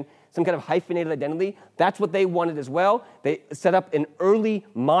American, some kind of hyphenated identity. That's what they wanted as well. They set up an early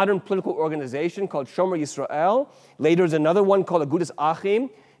modern political organization called Shomer Yisrael. Later, there's another one called Agudas Achim,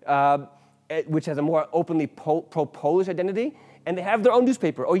 which has a more openly pro-Polish identity. And they have their own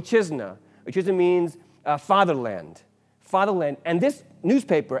newspaper, Ojczyzna. Ojczyzna means fatherland. And this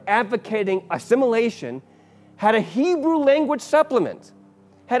newspaper, advocating assimilation, had a Hebrew language supplement.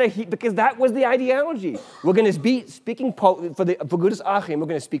 Because that was the ideology. We're going to be speaking, for Agudas Achim, we're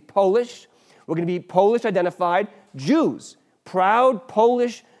going to speak Polish. We're going to be Polish-identified Jews, proud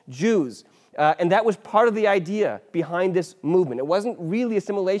Polish Jews. And that was part of the idea behind this movement. It wasn't really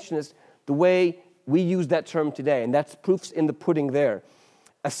assimilationist the way we use that term today, and that's proofs in the pudding there.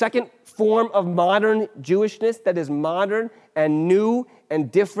 A second form of modern Jewishness that is modern and new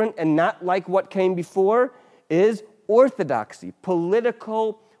and different and not like what came before is orthodoxy,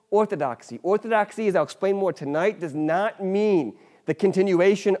 political orthodoxy. Orthodoxy, as I'll explain more tonight, does not mean the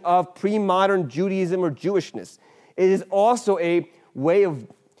continuation of pre-modern Judaism or Jewishness. It is also a way of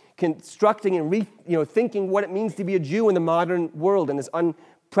constructing and thinking what it means to be a Jew in the modern world, in this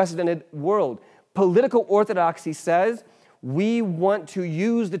unprecedented world. Political orthodoxy says we want to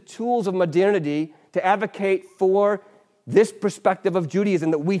use the tools of modernity to advocate for this perspective of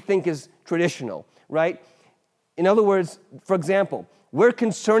Judaism that we think is traditional, right? In other words, for example, we're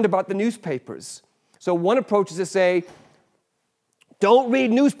concerned about the newspapers. So one approach is to say, don't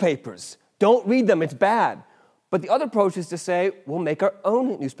read newspapers. Don't read them, it's bad. But the other approach is to say, we'll make our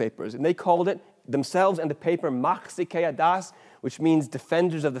own newspapers. And they called it themselves and the paper Machzikei Adas, which means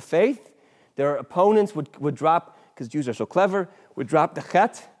defenders of the faith. Their opponents would drop, because Jews are so clever, would drop the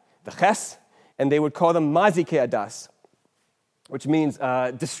chet, the ches, and they would call them Mazikei Adas, which means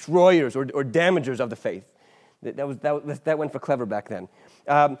destroyers or damagers of the faith. That went for clever back then.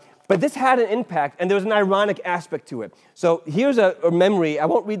 But this had an impact, and there was an ironic aspect to it. So here's a memory. I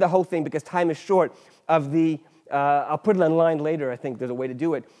won't read the whole thing because time is short, of the, I'll put it online later, I think there's a way to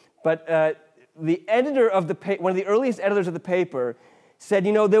do it. But the editor of the paper, one of the earliest editors of the paper, said,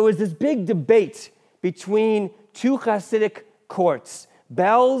 there was this big debate between two Hasidic courts,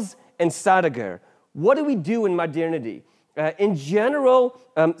 Belz and Sadiger. What do we do in modernity? In general,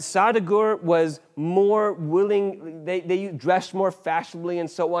 Sadigur was more willing, they dressed more fashionably and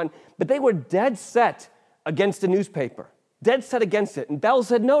so on, but they were dead set against the newspaper, dead set against it. And Belz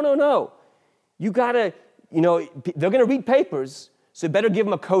said, no, you gotta, they're gonna read papers, so better give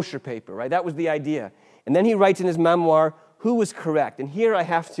them a kosher paper, right? That was the idea. And then he writes in his memoir, who was correct? And here I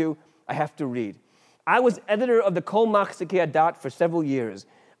have to read. I was editor of the Kol Machzikei Adat for several years.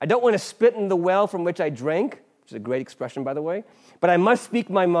 I don't want to spit in the well from which I drank, which is a great expression, by the way, but I must speak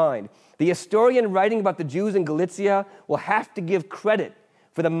my mind. The historian writing about the Jews in Galicia will have to give credit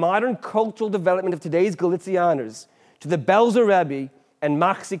for the modern cultural development of today's Galicianers to the Belzer Rebbe and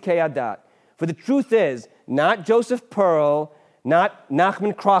Machzikei Adat. For the truth is, not Joseph Pearl, not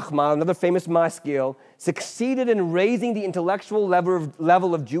Nachman Krachmal, another famous maskil, succeeded in raising the intellectual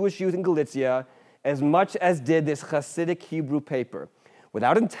level of Jewish youth in Galicia as much as did this Hasidic Hebrew paper.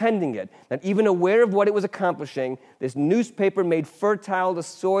 Without intending it, not even aware of what it was accomplishing, this newspaper made fertile the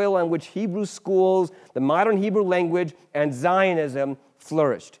soil on which Hebrew schools, the modern Hebrew language, and Zionism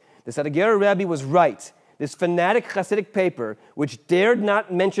flourished. The Sadiger Rebbe was right. This fanatic Hasidic paper, which dared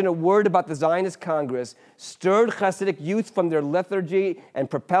not mention a word about the Zionist Congress, stirred Hasidic youth from their lethargy and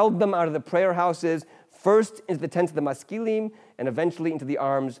propelled them out of the prayer houses, first into the tents of the Maskilim, and eventually into the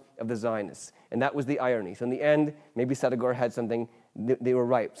arms of the Zionists. And that was the irony. So in the end, maybe Sadigur had something, they were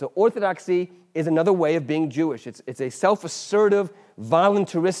right. So orthodoxy is another way of being Jewish. It's a self-assertive,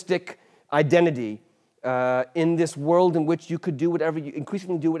 voluntaristic identity in this world in which you could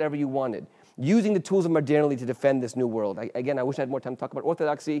increasingly do whatever you wanted, using the tools of modernity to defend this new world. I wish I had more time to talk about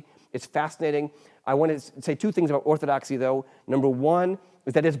orthodoxy. It's fascinating. I want to say two things about orthodoxy, though. Number one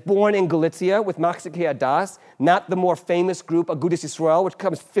is that it's born in Galicia with Machzikei Adas, not the more famous group, Agudas Yisrael, which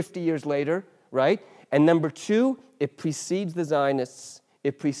comes 50 years later, right? And number two, it precedes the Zionists.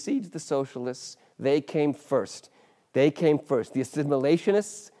 It precedes the socialists. They came first. The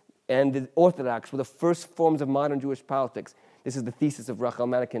assimilationists and the Orthodox were the first forms of modern Jewish politics. This is the thesis of Rachel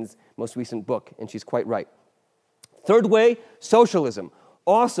Manikin's most recent book, and she's quite right. Third way, socialism.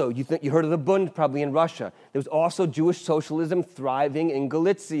 Also, you heard of the Bund probably in Russia. There was also Jewish socialism thriving in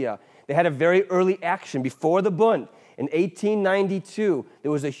Galicia. They had a very early action before the Bund. In 1892, there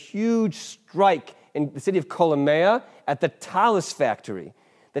was a huge strike in the city of Kolomea at the Talus factory.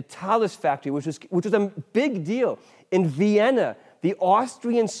 The Talus factory, which was a big deal. In Vienna, the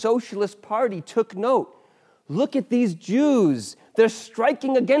Austrian Socialist Party took note. Look at these Jews. They're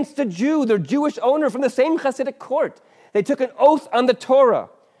striking against a Jew, their Jewish owner from the same Hasidic court. They took an oath on the Torah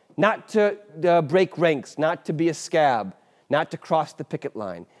not to break ranks, not to be a scab, not to cross the picket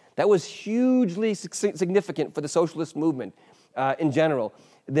line. That was hugely significant for the socialist movement in general.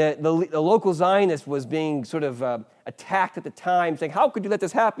 The local Zionist was being sort of attacked at the time, saying, how could you let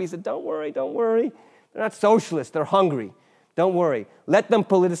this happen? He said, don't worry. They're not socialists, they're hungry. Don't worry. Let them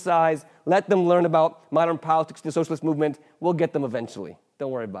politicize. Let them learn about modern politics, the socialist movement. We'll get them eventually.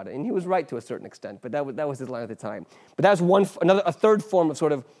 Don't worry about it. And he was right to a certain extent, but that was his line at the time. But that was a third form of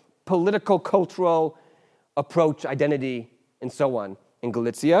sort of political, cultural approach, identity, and so on in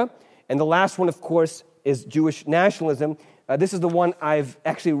Galicia. And the last one, of course, is Jewish nationalism. This is the one I've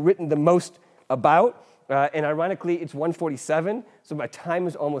actually written the most about. And ironically, it's 1:47, so my time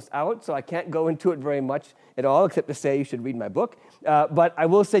is almost out, so I can't go into it very much at all, except to say you should read my book. But I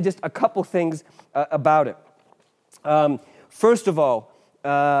will say just a couple things about it. First of all,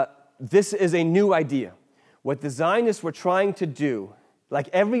 this is a new idea. What the Zionists were trying to do, like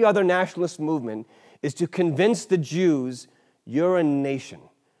every other nationalist movement, is to convince the Jews, you're a nation.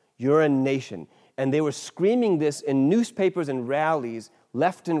 You're a nation. And they were screaming this in newspapers and rallies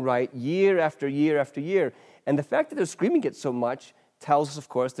left and right, year after year after year. And the fact that they're screaming it so much tells us, of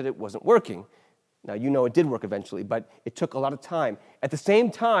course, that it wasn't working. Now, you know it did work eventually, but it took a lot of time. At the same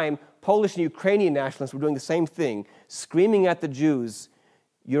time, Polish and Ukrainian nationalists were doing the same thing, screaming at the Jews,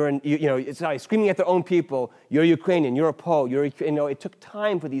 screaming at their own people, you're Ukrainian, you're a Pole, it took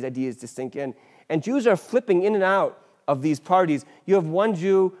time for these ideas to sink in. And Jews are flipping in and out of these parties. You have one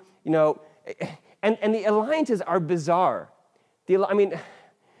Jew, and the alliances are bizarre.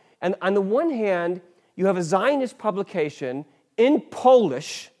 And on the one hand, you have a Zionist publication in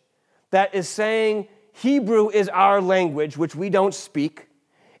Polish that is saying Hebrew is our language, which we don't speak.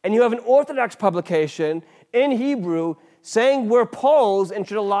 And you have an Orthodox publication in Hebrew saying we're Poles and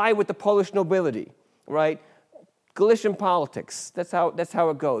should ally with the Polish nobility, right? Galician politics, that's how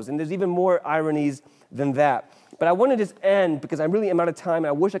it goes. And there's even more ironies than that. But I want to just end, because I really am out of time, and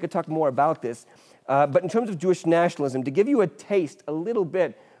I wish I could talk more about this. But in terms of Jewish nationalism, to give you a taste, a little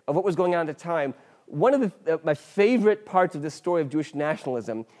bit, of what was going on at the time, one of my favorite parts of this story of Jewish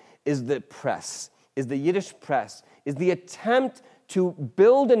nationalism is the press, is the Yiddish press, is the attempt to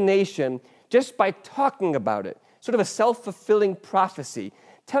build a nation just by talking about it, sort of a self-fulfilling prophecy,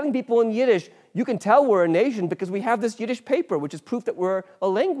 telling people in Yiddish, you can tell we're a nation because we have this Yiddish paper, which is proof that we're a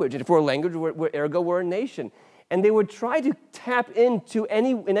language. And if we're a language, ergo we're a nation. And they would try to tap into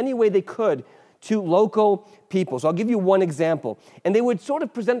in any way they could to local people. So I'll give you one example. And they would sort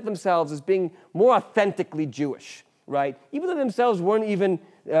of present themselves as being more authentically Jewish, right? Even though themselves weren't even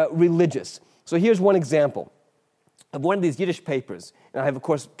religious. So here's one example of one of these Yiddish papers. And I have, of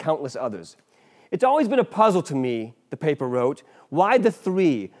course, countless others. It's always been a puzzle to me, the paper wrote, why the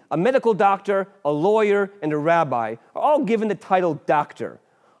three, a medical doctor, a lawyer, and a rabbi, are all given the title doctor.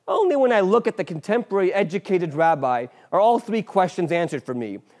 Only when I look at the contemporary educated rabbi are all three questions answered for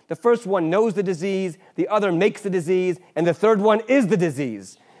me. The first one knows the disease, the other makes the disease, and the third one is the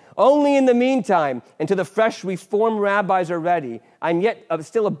disease. Only in the meantime, until the fresh Reform rabbis are ready, I'm yet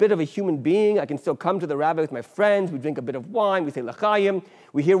still a bit of a human being. I can still come to the rabbi with my friends. We drink a bit of wine. We say l'chaim.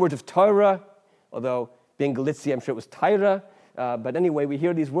 We hear words of Torah, although being Galicia, I'm sure it was Tyra. But anyway, we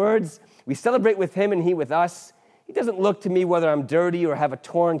hear these words. We celebrate with him and he with us. He doesn't look to me whether I'm dirty or have a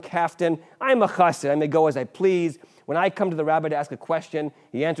torn kaftan. I'm a chassid. I may go as I please. When I come to the rabbi to ask a question,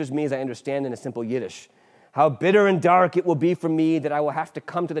 he answers me as I understand in a simple Yiddish. How bitter and dark it will be for me that I will have to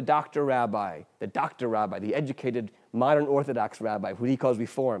come to the doctor rabbi, the educated modern Orthodox rabbi, who he calls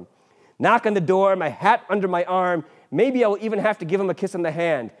Reform. Knock on the door, my hat under my arm. Maybe I will even have to give him a kiss on the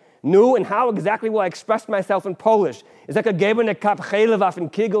hand. Nu, and how exactly will I express myself in Polish? Is that a gebene kap chelev auf en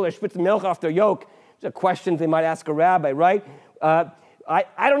kegel or spitz milch auf der yoke? These are questions they might ask a rabbi, right?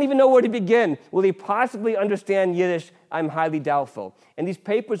 I don't even know where to begin. Will he possibly understand Yiddish? I'm highly doubtful. And these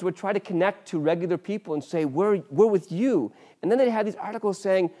papers would try to connect to regular people and say, we're with you. And then they had these articles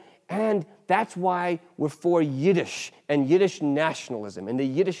saying, and that's why we're for Yiddish and Yiddish nationalism and the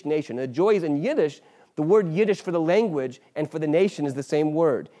Yiddish nation. And the joy is in Yiddish, the word Yiddish for the language and for the nation is the same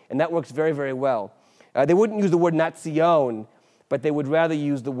word. And that works very, very well. They wouldn't use the word Nation, but they would rather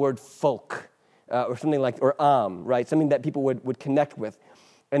use the word folk. Or something like, or right? Something that people would connect with.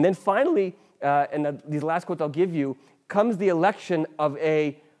 And then finally, these last quotes I'll give you, comes the election of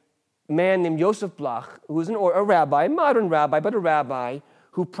a man named Yosef Blach, who's a rabbi, a modern rabbi, but a rabbi,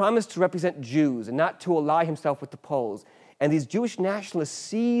 who promised to represent Jews and not to ally himself with the Poles. And these Jewish nationalists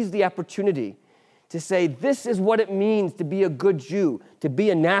seized the opportunity to say, this is what it means to be a good Jew, to be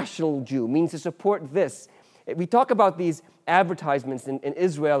a national Jew, means to support this. We talk about these advertisements in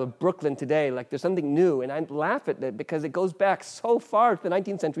Israel or Brooklyn today like there's something new, and I laugh at that because it goes back so far to the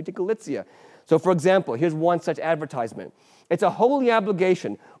 19th century to Galicia. So, for example, here's one such advertisement. It's a holy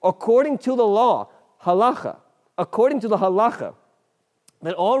obligation, according to the law, halacha,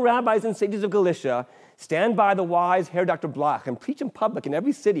 that all rabbis and sages of Galicia stand by the wise Herr Dr. Blach and preach in public in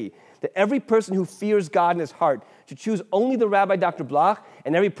every city that every person who fears God in his heart should choose only the Rabbi Dr. Blach,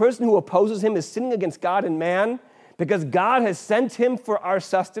 and every person who opposes him is sinning against God and man, because God has sent him for our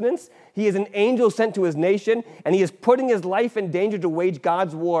sustenance. He is an angel sent to his nation, and he is putting his life in danger to wage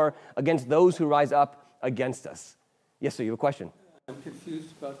God's war against those who rise up against us. Yes, sir, you have a question? I'm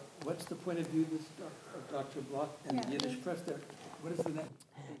confused about what's the point of view of Dr. Bloch and the Yiddish press there. What is the name?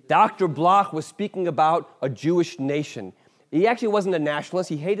 Dr. Bloch was speaking about a Jewish nation. He actually wasn't a nationalist.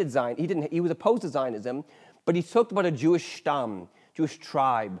 He hated Zion. He was opposed to Zionism, but he talked about a Jewish stam, Jewish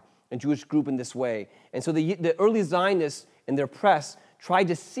tribe, and Jewish group in this way. And so the early Zionists in their press tried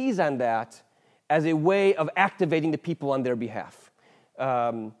to seize on that as a way of activating the people on their behalf.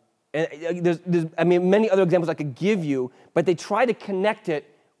 And there's many other examples I could give you, but they try to connect it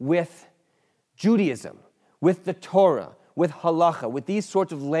with Judaism, with the Torah, with halacha, with these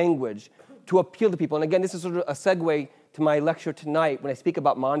sorts of language to appeal to people. And again, this is sort of a segue to my lecture tonight when I speak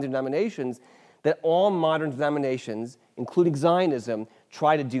about modern denominations, that all modern denominations, including Zionism,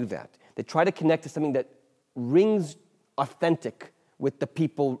 try to do that. They try to connect to something that rings authentic with the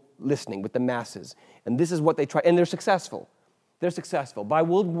people listening, with the masses. And this is what they try, and they're successful. They're successful. By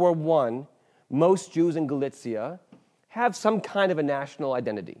World War I, most Jews in Galicia have some kind of a national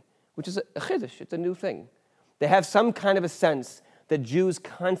identity, which is a chiddush, it's a new thing. They have some kind of a sense that Jews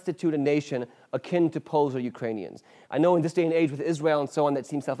constitute a nation akin to Poles or Ukrainians. I know in this day and age with Israel and so on that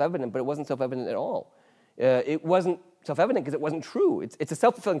seems self-evident, but it wasn't self-evident at all. It wasn't self-evident because it wasn't true. It's a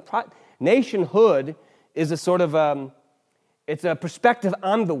self-fulfilling nationhood is a sort of, it's a perspective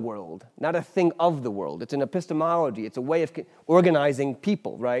on the world, not a thing of the world. It's an epistemology. It's a way of organizing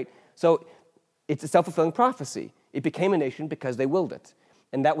people, right? So it's a self-fulfilling prophecy. It became a nation because they willed it.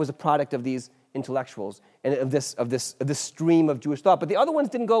 And that was a product of these intellectuals and of this stream of Jewish thought. But the other ones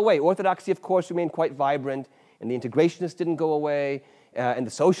didn't go away. Orthodoxy, of course, remained quite vibrant, and the integrationists didn't go away, and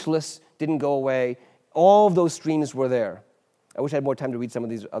the socialists didn't go away. All of those streams were there. I wish I had more time to read some of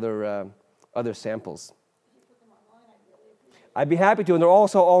these other samples. I'd be happy to, and they're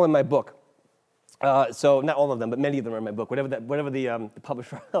also all in my book. So not all of them, but many of them are in my book. Whatever the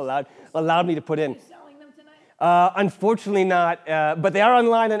publisher allowed me to put in. Unfortunately not, but they are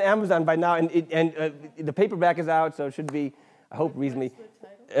online on Amazon by now, and the paperback is out, so it should be, I hope, reasonably.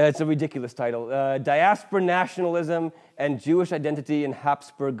 It's a ridiculous title. Diaspora Nationalism and Jewish Identity in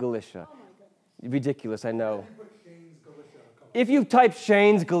Habsburg Galicia. Oh ridiculous, I know. If you type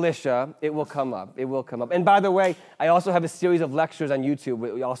Shane's Galicia, it will come up. It will come up. And by the way, I also have a series of lectures on YouTube.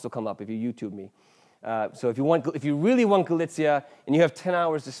 It will also come up if you YouTube me. So if you really want Galicia and you have 10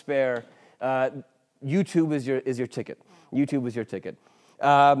 hours to spare, YouTube is your ticket. YouTube is your ticket.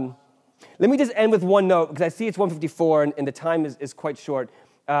 Let me just end with one note, because I see it's 1:54 and the time is quite short.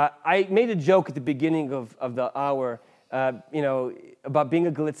 I made a joke at the beginning of the hour, about being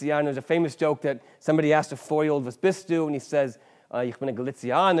a Galicianer. There's a famous joke that somebody asked a 4-year-old, was bist du? And he says, ich bin a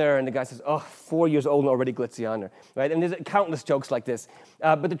Galicianer. And the guy says, 4 years old and already Galicianer. Right? And there's countless jokes like this.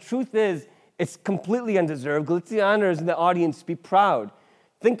 But the truth is, it's completely undeserved. Galicianers in the audience, be proud.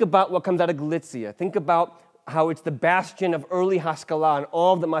 Think about what comes out of Galicia. Think about how it's the bastion of early Haskalah and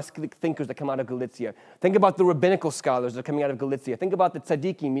all of the Maskilic thinkers that come out of Galicia. Think about the rabbinical scholars that are coming out of Galicia. Think about the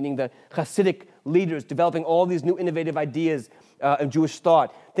tzaddikim, meaning the Hasidic leaders developing all these new innovative ideas of Jewish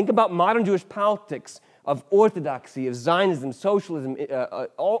thought. Think about modern Jewish politics, of orthodoxy, of Zionism, socialism,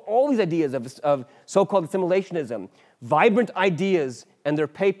 all these ideas of so-called assimilationism, vibrant ideas and their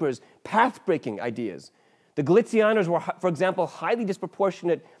papers, path-breaking ideas. The Galicianers were, for example, highly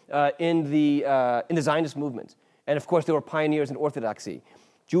disproportionate in the Zionist movement. And of course, they were pioneers in orthodoxy.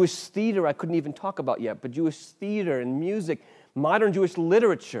 Jewish theater, I couldn't even talk about yet, but Jewish theater and music, modern Jewish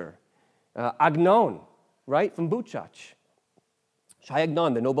literature, Agnon, right, from Buchach. Shai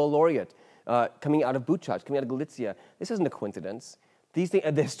Agnon, the Nobel laureate, coming out of Buchach, coming out of Galicia. This isn't a coincidence. These things,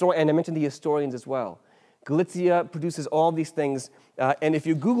 and I mentioned the historians as well. Galicia produces all these things. And if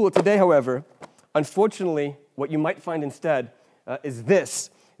you Google it today, however, unfortunately, what you might find instead is this,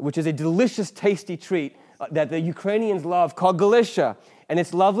 which is a delicious, tasty treat that the Ukrainians love called Galicia. And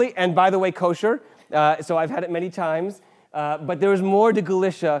it's lovely, and by the way, kosher. So I've had it many times. But there is more to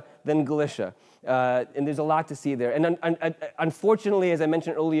Galicia than Galicia. And there's a lot to see there. And unfortunately, as I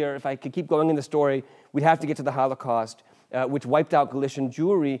mentioned earlier, if I could keep going in the story, we'd have to get to the Holocaust, which wiped out Galician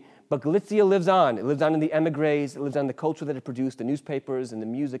Jewry. But Galicia lives on. It lives on in the emigres. It lives on the culture that it produced, the newspapers and the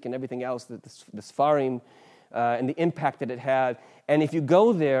music and everything else, the Sfarim, and the impact that it had. And if you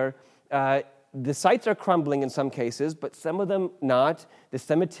go there, the sites are crumbling in some cases, but some of them not. The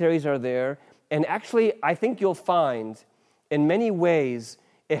cemeteries are there. And actually, I think you'll find, in many ways,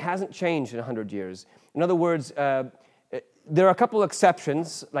 it hasn't changed in 100 years. In other words, there are a couple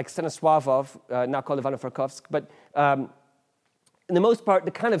exceptions, like Stanisławów, now called Ivano-Frankivsk, but in the most part,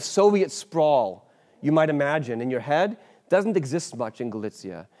 the kind of Soviet sprawl you might imagine in your head doesn't exist much in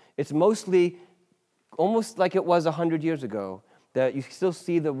Galicia. It's mostly almost like it was 100 years ago, that you still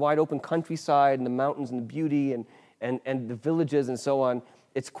see the wide open countryside and the mountains and the beauty and the villages and so on.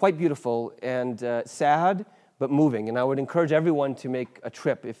 It's quite beautiful and sad, but moving. And I would encourage everyone to make a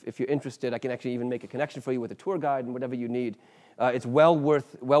trip. If you're interested, I can actually even make a connection for you with a tour guide and whatever you need. It's well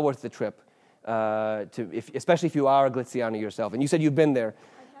worth the trip, especially if you are a Galiziano yourself. And you said you've been there. I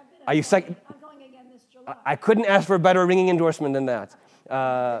have been. Are you psyched? I'm going again this July. I couldn't ask for a better ringing endorsement than that.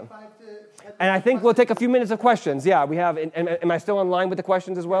 And I think we'll take a few minutes of questions. Yeah, we have. Am I still online with the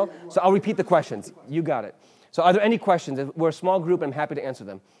questions as well? So I'll repeat the questions. You got it. So are there any questions? We're a small group, and I'm happy to answer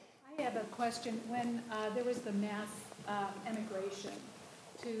them. I have a question. When there was the mass emigration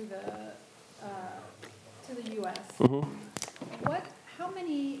to the U.S.,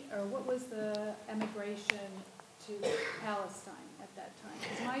 what was the emigration to Palestine at that time?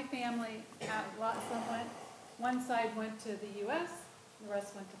 Because my family, one side went to the U.S., the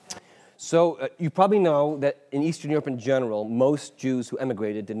rest went to Palestine. So you probably know that in Eastern Europe in general, most Jews who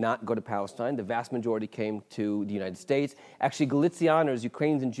emigrated did not go to Palestine. The vast majority came to the United States. Actually, Galicianers,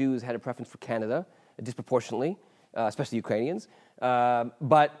 Ukrainians and Jews, had a preference for Canada, disproportionately, especially Ukrainians.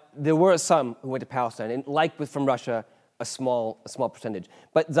 But there were some who went to Palestine, and like from Russia, a small percentage.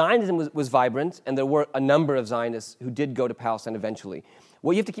 But Zionism was vibrant, and there were a number of Zionists who did go to Palestine eventually.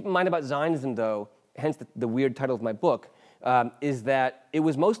 What you have to keep in mind about Zionism, though, hence the weird title of my book, is that it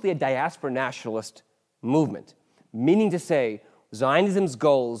was mostly a diaspora nationalist movement, meaning to say Zionism's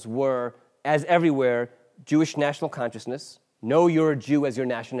goals were, as everywhere, Jewish national consciousness, know you're a Jew as your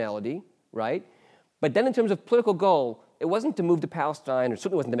nationality, right? But then in terms of political goal, it wasn't to move to Palestine, or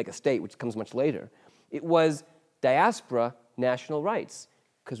certainly wasn't to make a state, which comes much later. It was diaspora national rights.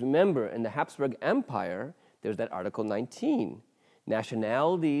 Because remember, in the Habsburg Empire, there's that Article 19.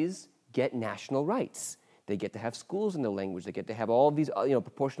 Nationalities get national rights. They get to have schools in their language. They get to have all these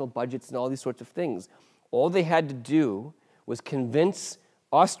proportional budgets and all these sorts of things. All they had to do was convince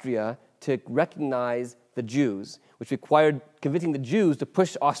Austria to recognize the Jews, which required convincing the Jews to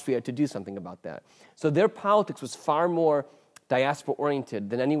push Austria to do something about that. So their politics was far more diaspora-oriented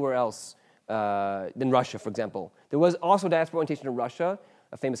than anywhere else, than Russia, for example. There was also diaspora orientation in Russia,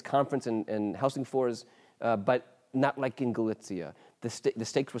 a famous conference in Helsingfors, but not like in Galicia. The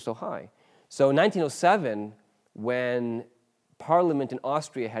stakes were so high. So in 1907, when Parliament in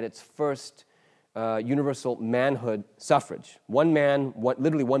Austria had its first universal manhood suffrage,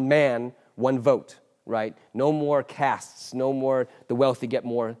 literally one man, one vote, right? No more castes, no more the wealthy get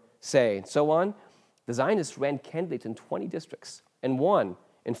more say, and so on. The Zionists ran candidates in 20 districts and won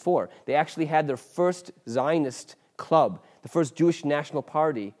in 4. They actually had their first Zionist club. The first Jewish National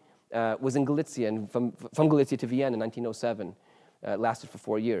Party was in Galicia, and from Galicia to Vienna in 1907. It lasted for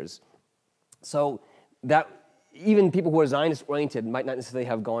 4 years. So that even people who are Zionist-oriented might not necessarily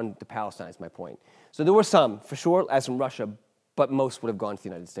have gone to Palestine, is my point. So there were some, for sure, as from Russia, but most would have gone to the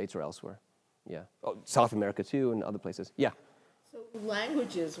United States or elsewhere. Yeah. South America, too, and other places. Yeah. So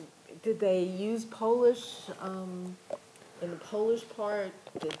languages, did they use Polish in the Polish part?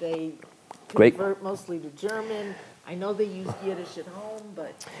 Did they convert mostly to German? I know they used Yiddish at home,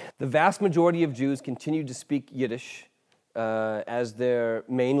 but... The vast majority of Jews continued to speak Yiddish as their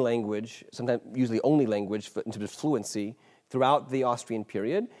main language, sometimes usually only language in terms of fluency, throughout the Austrian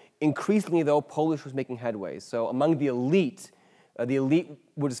period. Increasingly, though, Polish was making headway. So among the elite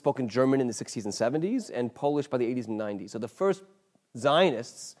would have spoken German in the 60s and 70s, and Polish by the 80s and 90s. So the first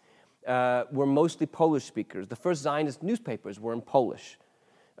Zionists were mostly Polish speakers. The first Zionist newspapers were in Polish,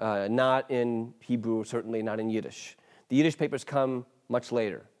 not in Hebrew, certainly not in Yiddish. The Yiddish papers come much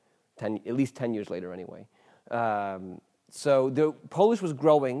later, at least 10 years later anyway. So the Polish was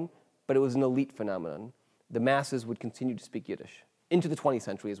growing, but it was an elite phenomenon. The masses would continue to speak Yiddish into the 20th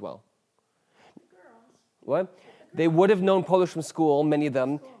century as well. What? They would have known Polish from school, many of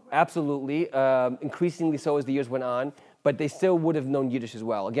them, absolutely, increasingly so as the years went on, but they still would have known Yiddish as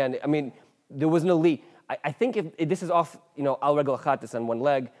well. Again, I mean, there was an elite. I think if this is off, al regel achat, on one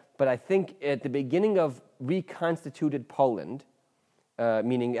leg, but I think at the beginning of reconstituted Poland,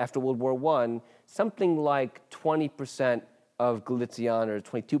 meaning after World War I, something like 20% of Galicianers,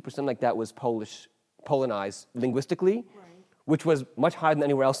 22% like that was Polonized linguistically, right, which was much higher than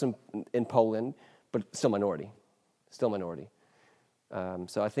anywhere else in Poland, but still minority.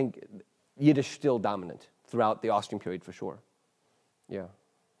 So I think Yiddish still dominant throughout the Austrian period for sure. Yeah,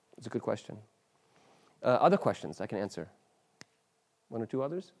 it's a good question. Other questions I can answer? One or two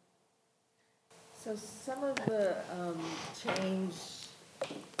others? So some of the change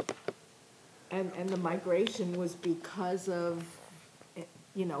and the migration was because of,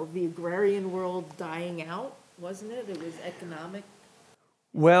 the agrarian world dying out, wasn't it? It was economic.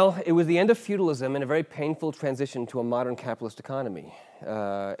 Well, it was the end of feudalism and a very painful transition to a modern capitalist economy.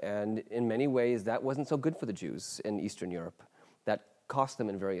 And in many ways, that wasn't so good for the Jews in Eastern Europe. That cost them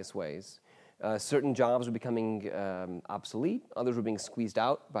in various ways. Certain jobs were becoming obsolete. Others were being squeezed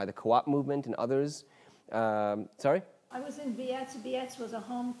out by the co-op movement and others. Sorry? I was in Vietz. Vietz was a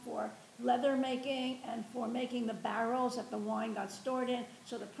home for leather making and for making the barrels that the wine got stored in.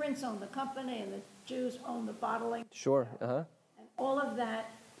 So the prince owned the company and the Jews owned the bottling. Sure, uh-huh. And all of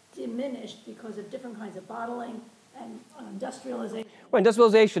that diminished because of different kinds of bottling and industrialization. Well,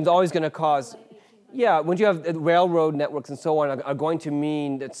 industrialization is always going to cause... Yeah, when you have railroad networks and so on, are going to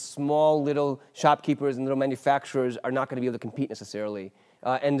mean that small little shopkeepers and little manufacturers are not going to be able to compete necessarily.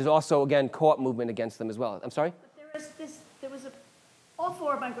 And there's also, again, co-op movement against them as well. I'm sorry? But there was all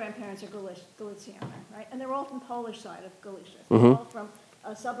four of my grandparents are Galicianer, right? And they're all from Polish side of Galicia. So they're all from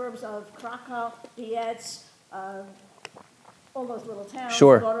suburbs of Krakow, Vietz, all those little towns.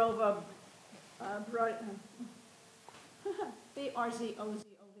 Sure. Borowa, B-R-Z-O-Z-O-V.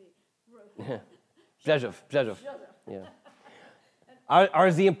 Brzezów. Yeah.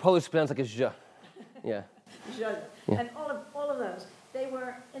 RZ in Polish pronounced like a zh. Yeah. And all of those. They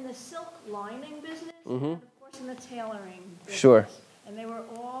were in the silk lining business and, of course, in the tailoring business. Sure. And they were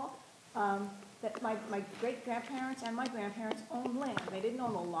all, my great-grandparents and my grandparents owned land. They didn't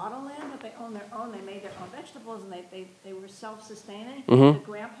own a lot of land, but they owned their own. They made their own vegetables, and they were self-sustaining. The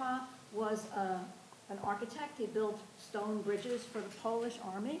grandpa was an architect. He built stone bridges for the Polish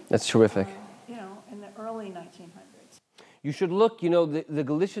army. That's terrific. In the early 1900s. You should look, the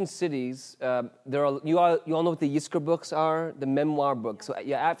Galician cities, you all know what the Jisker books are, the memoir books. So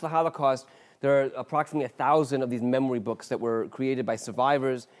after the Holocaust, there are approximately 1,000 of these memory books that were created by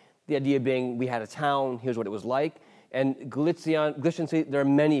survivors. The idea being, we had a town, here's what it was like. And Galician cities, there are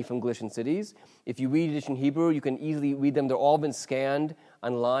many from Galician cities. If you read Yiddish and Hebrew, you can easily read them. They're all been scanned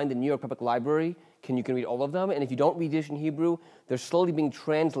online, the New York Public Library. You can read all of them. And if you don't read Yiddish and Hebrew, they're slowly being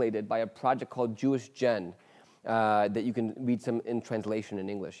translated by a project called Jewish Gen that you can read some in translation in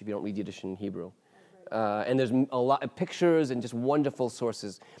English if you don't read Yiddish and Hebrew. And there's a lot of pictures and just wonderful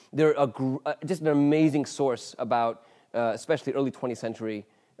sources. They're just an amazing source about especially early 20th century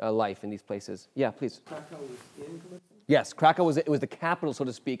life in these places. Yeah, please. Krakow was in Galicia? Yes, Krakow was the capital, so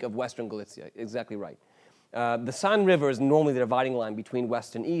to speak, of Western Galicia. Exactly right. The San River is normally the dividing line between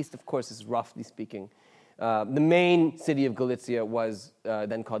west and east. Of course, this is roughly speaking. The main city of Galicia was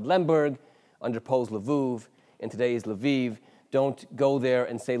then called Lemberg, under Poles Lvov, and today is Lviv. Don't go there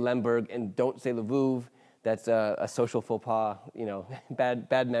and say Lemberg, and don't say Lvov. That's a social faux pas,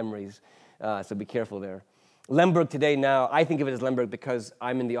 bad memories. So be careful there. Lemberg today now, I think of it as Lemberg because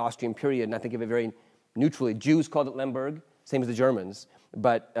I'm in the Austrian period, and I think of it very neutrally. Jews called it Lemberg, same as the Germans,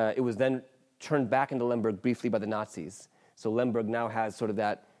 but it was then turned back into Lemberg briefly by the Nazis. So Lemberg now has sort of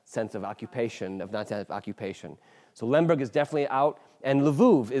that sense of occupation, of Nazi occupation. So Lemberg is definitely out, and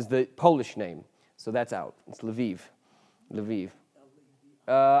Lvov is the Polish name. So that's out. It's Lviv. Lviv.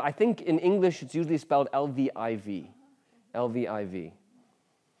 I think in English it's usually spelled Lviv. Lviv.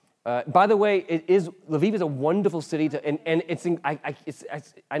 By the way, Lviv is a wonderful city, and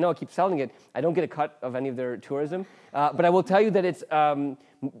I know I keep selling it. I don't get a cut of any of their tourism, but I will tell you that it's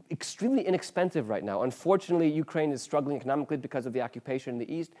extremely inexpensive right now. Unfortunately, Ukraine is struggling economically because of the occupation in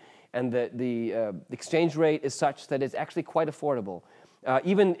the east, and the exchange rate is such that it's actually quite affordable.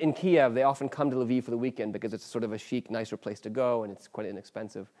 Even in Kiev, they often come to Lviv for the weekend because it's sort of a chic, nicer place to go, and it's quite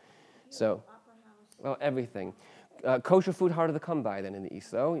inexpensive. So, well, everything. Kosher food harder to come by than in the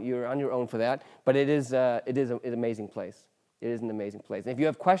East, though. You're on your own for that. But it is an amazing place. It is an amazing place. And if you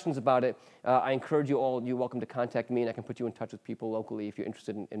have questions about it, I encourage you all, you're welcome to contact me, and I can put you in touch with people locally if you're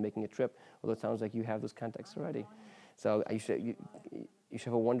interested in making a trip, although it sounds like you have those contacts already. So you should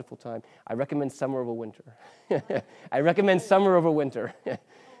have a wonderful time. I recommend summer over winter. I recommend summer over winter.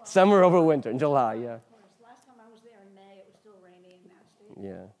 Summer over winter, in July, yeah. Last time I was there in May, it was still rainy and nasty.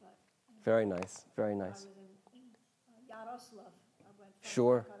 Yeah, very nice, very nice. Yaroslav. I went from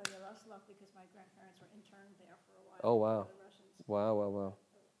Sure. Krakow to Yaroslav because my grandparents were interned there for a while. Oh, wow. The Russians. Wow.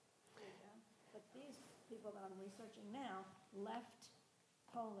 But these people that I'm researching now left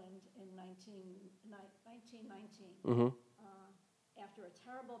Poland in 1919 after a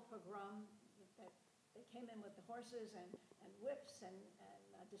terrible pogrom that they came in with the horses and whips and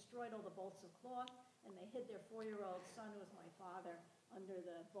destroyed all the bolts of cloth, and they hid their 4-year-old son, who was my father, under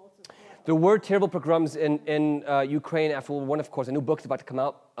the bolts of cloth. There were terrible pogroms in Ukraine after World War I, of course. A new book is about to come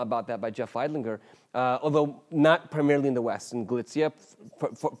out about that by Jeff Weidlinger, although not primarily in the West, in Galicia,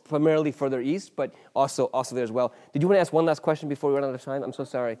 primarily further east, but also there as well. Did you want to ask one last question before we run out of time? I'm so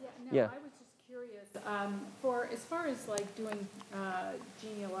sorry. Yeah. I was just curious, for as far as like doing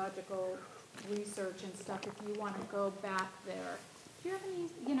genealogical research and stuff, if you want to go back there Do you have any,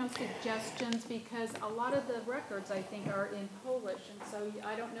 suggestions? Because a lot of the records, I think, are in Polish, and so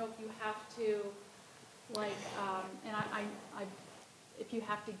I don't know if you have to, if you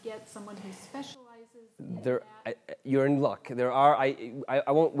have to get someone who specializes in that. You're in luck. There are.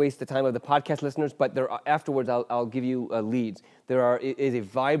 I won't waste the time of the podcast listeners, but there are, afterwards I'll give you leads. Is a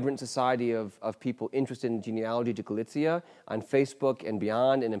vibrant society of people interested in genealogy to Galicia on Facebook and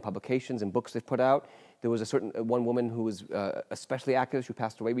beyond, and in publications and books they've put out. There was one woman who was especially active, who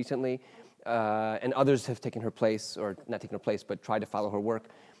passed away recently, and others have taken her place, or not taken her place, but tried to follow her work.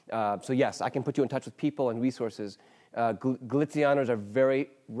 So yes, I can put you in touch with people and resources. Galicianos are very,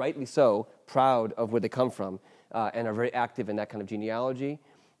 rightly so, proud of where they come from, and are very active in that kind of genealogy.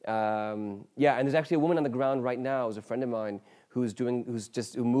 And there's actually a woman on the ground right now, who's a friend of mine, who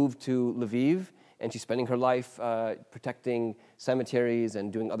moved to Lviv, and she's spending her life protecting cemeteries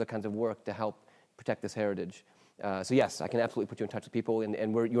and doing other kinds of work to help protect this heritage. So yes, I can absolutely put you in touch with people, and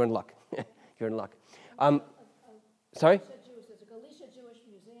you're in luck. You're in luck. Sorry? There's a Galicia Jewish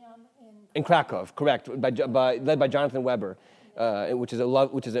Museum in Krakow, correct, led by Jonathan Weber, which is a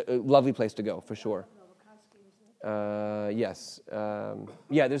lovely place to go for sure. Yes.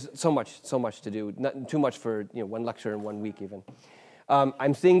 There's so much to do. Not too much for one lecture in 1 week even.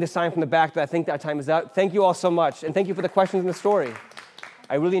 I'm seeing the sign from the back, but I think that time is out. Thank you all so much, and thank you for the questions and the story.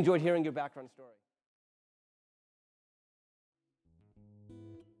 I really enjoyed hearing your background story.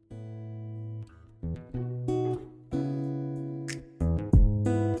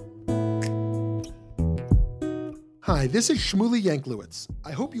 Hi, this is Shmuley Yanklowitz.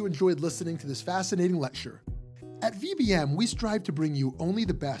 I hope you enjoyed listening to this fascinating lecture. At VBM, we strive to bring you only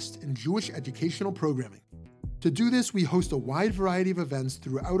the best in Jewish educational programming. To do this, we host a wide variety of events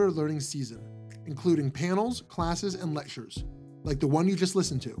throughout our learning season, including panels, classes, and lectures, like the one you just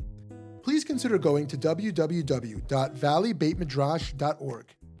listened to. Please consider going to www.valleybeitmidrash.org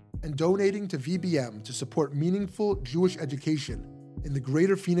and donating to VBM to support meaningful Jewish education in the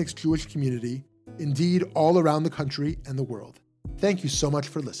greater Phoenix Jewish community, indeed all around the country and the world. Thank you so much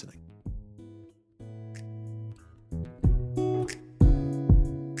for listening.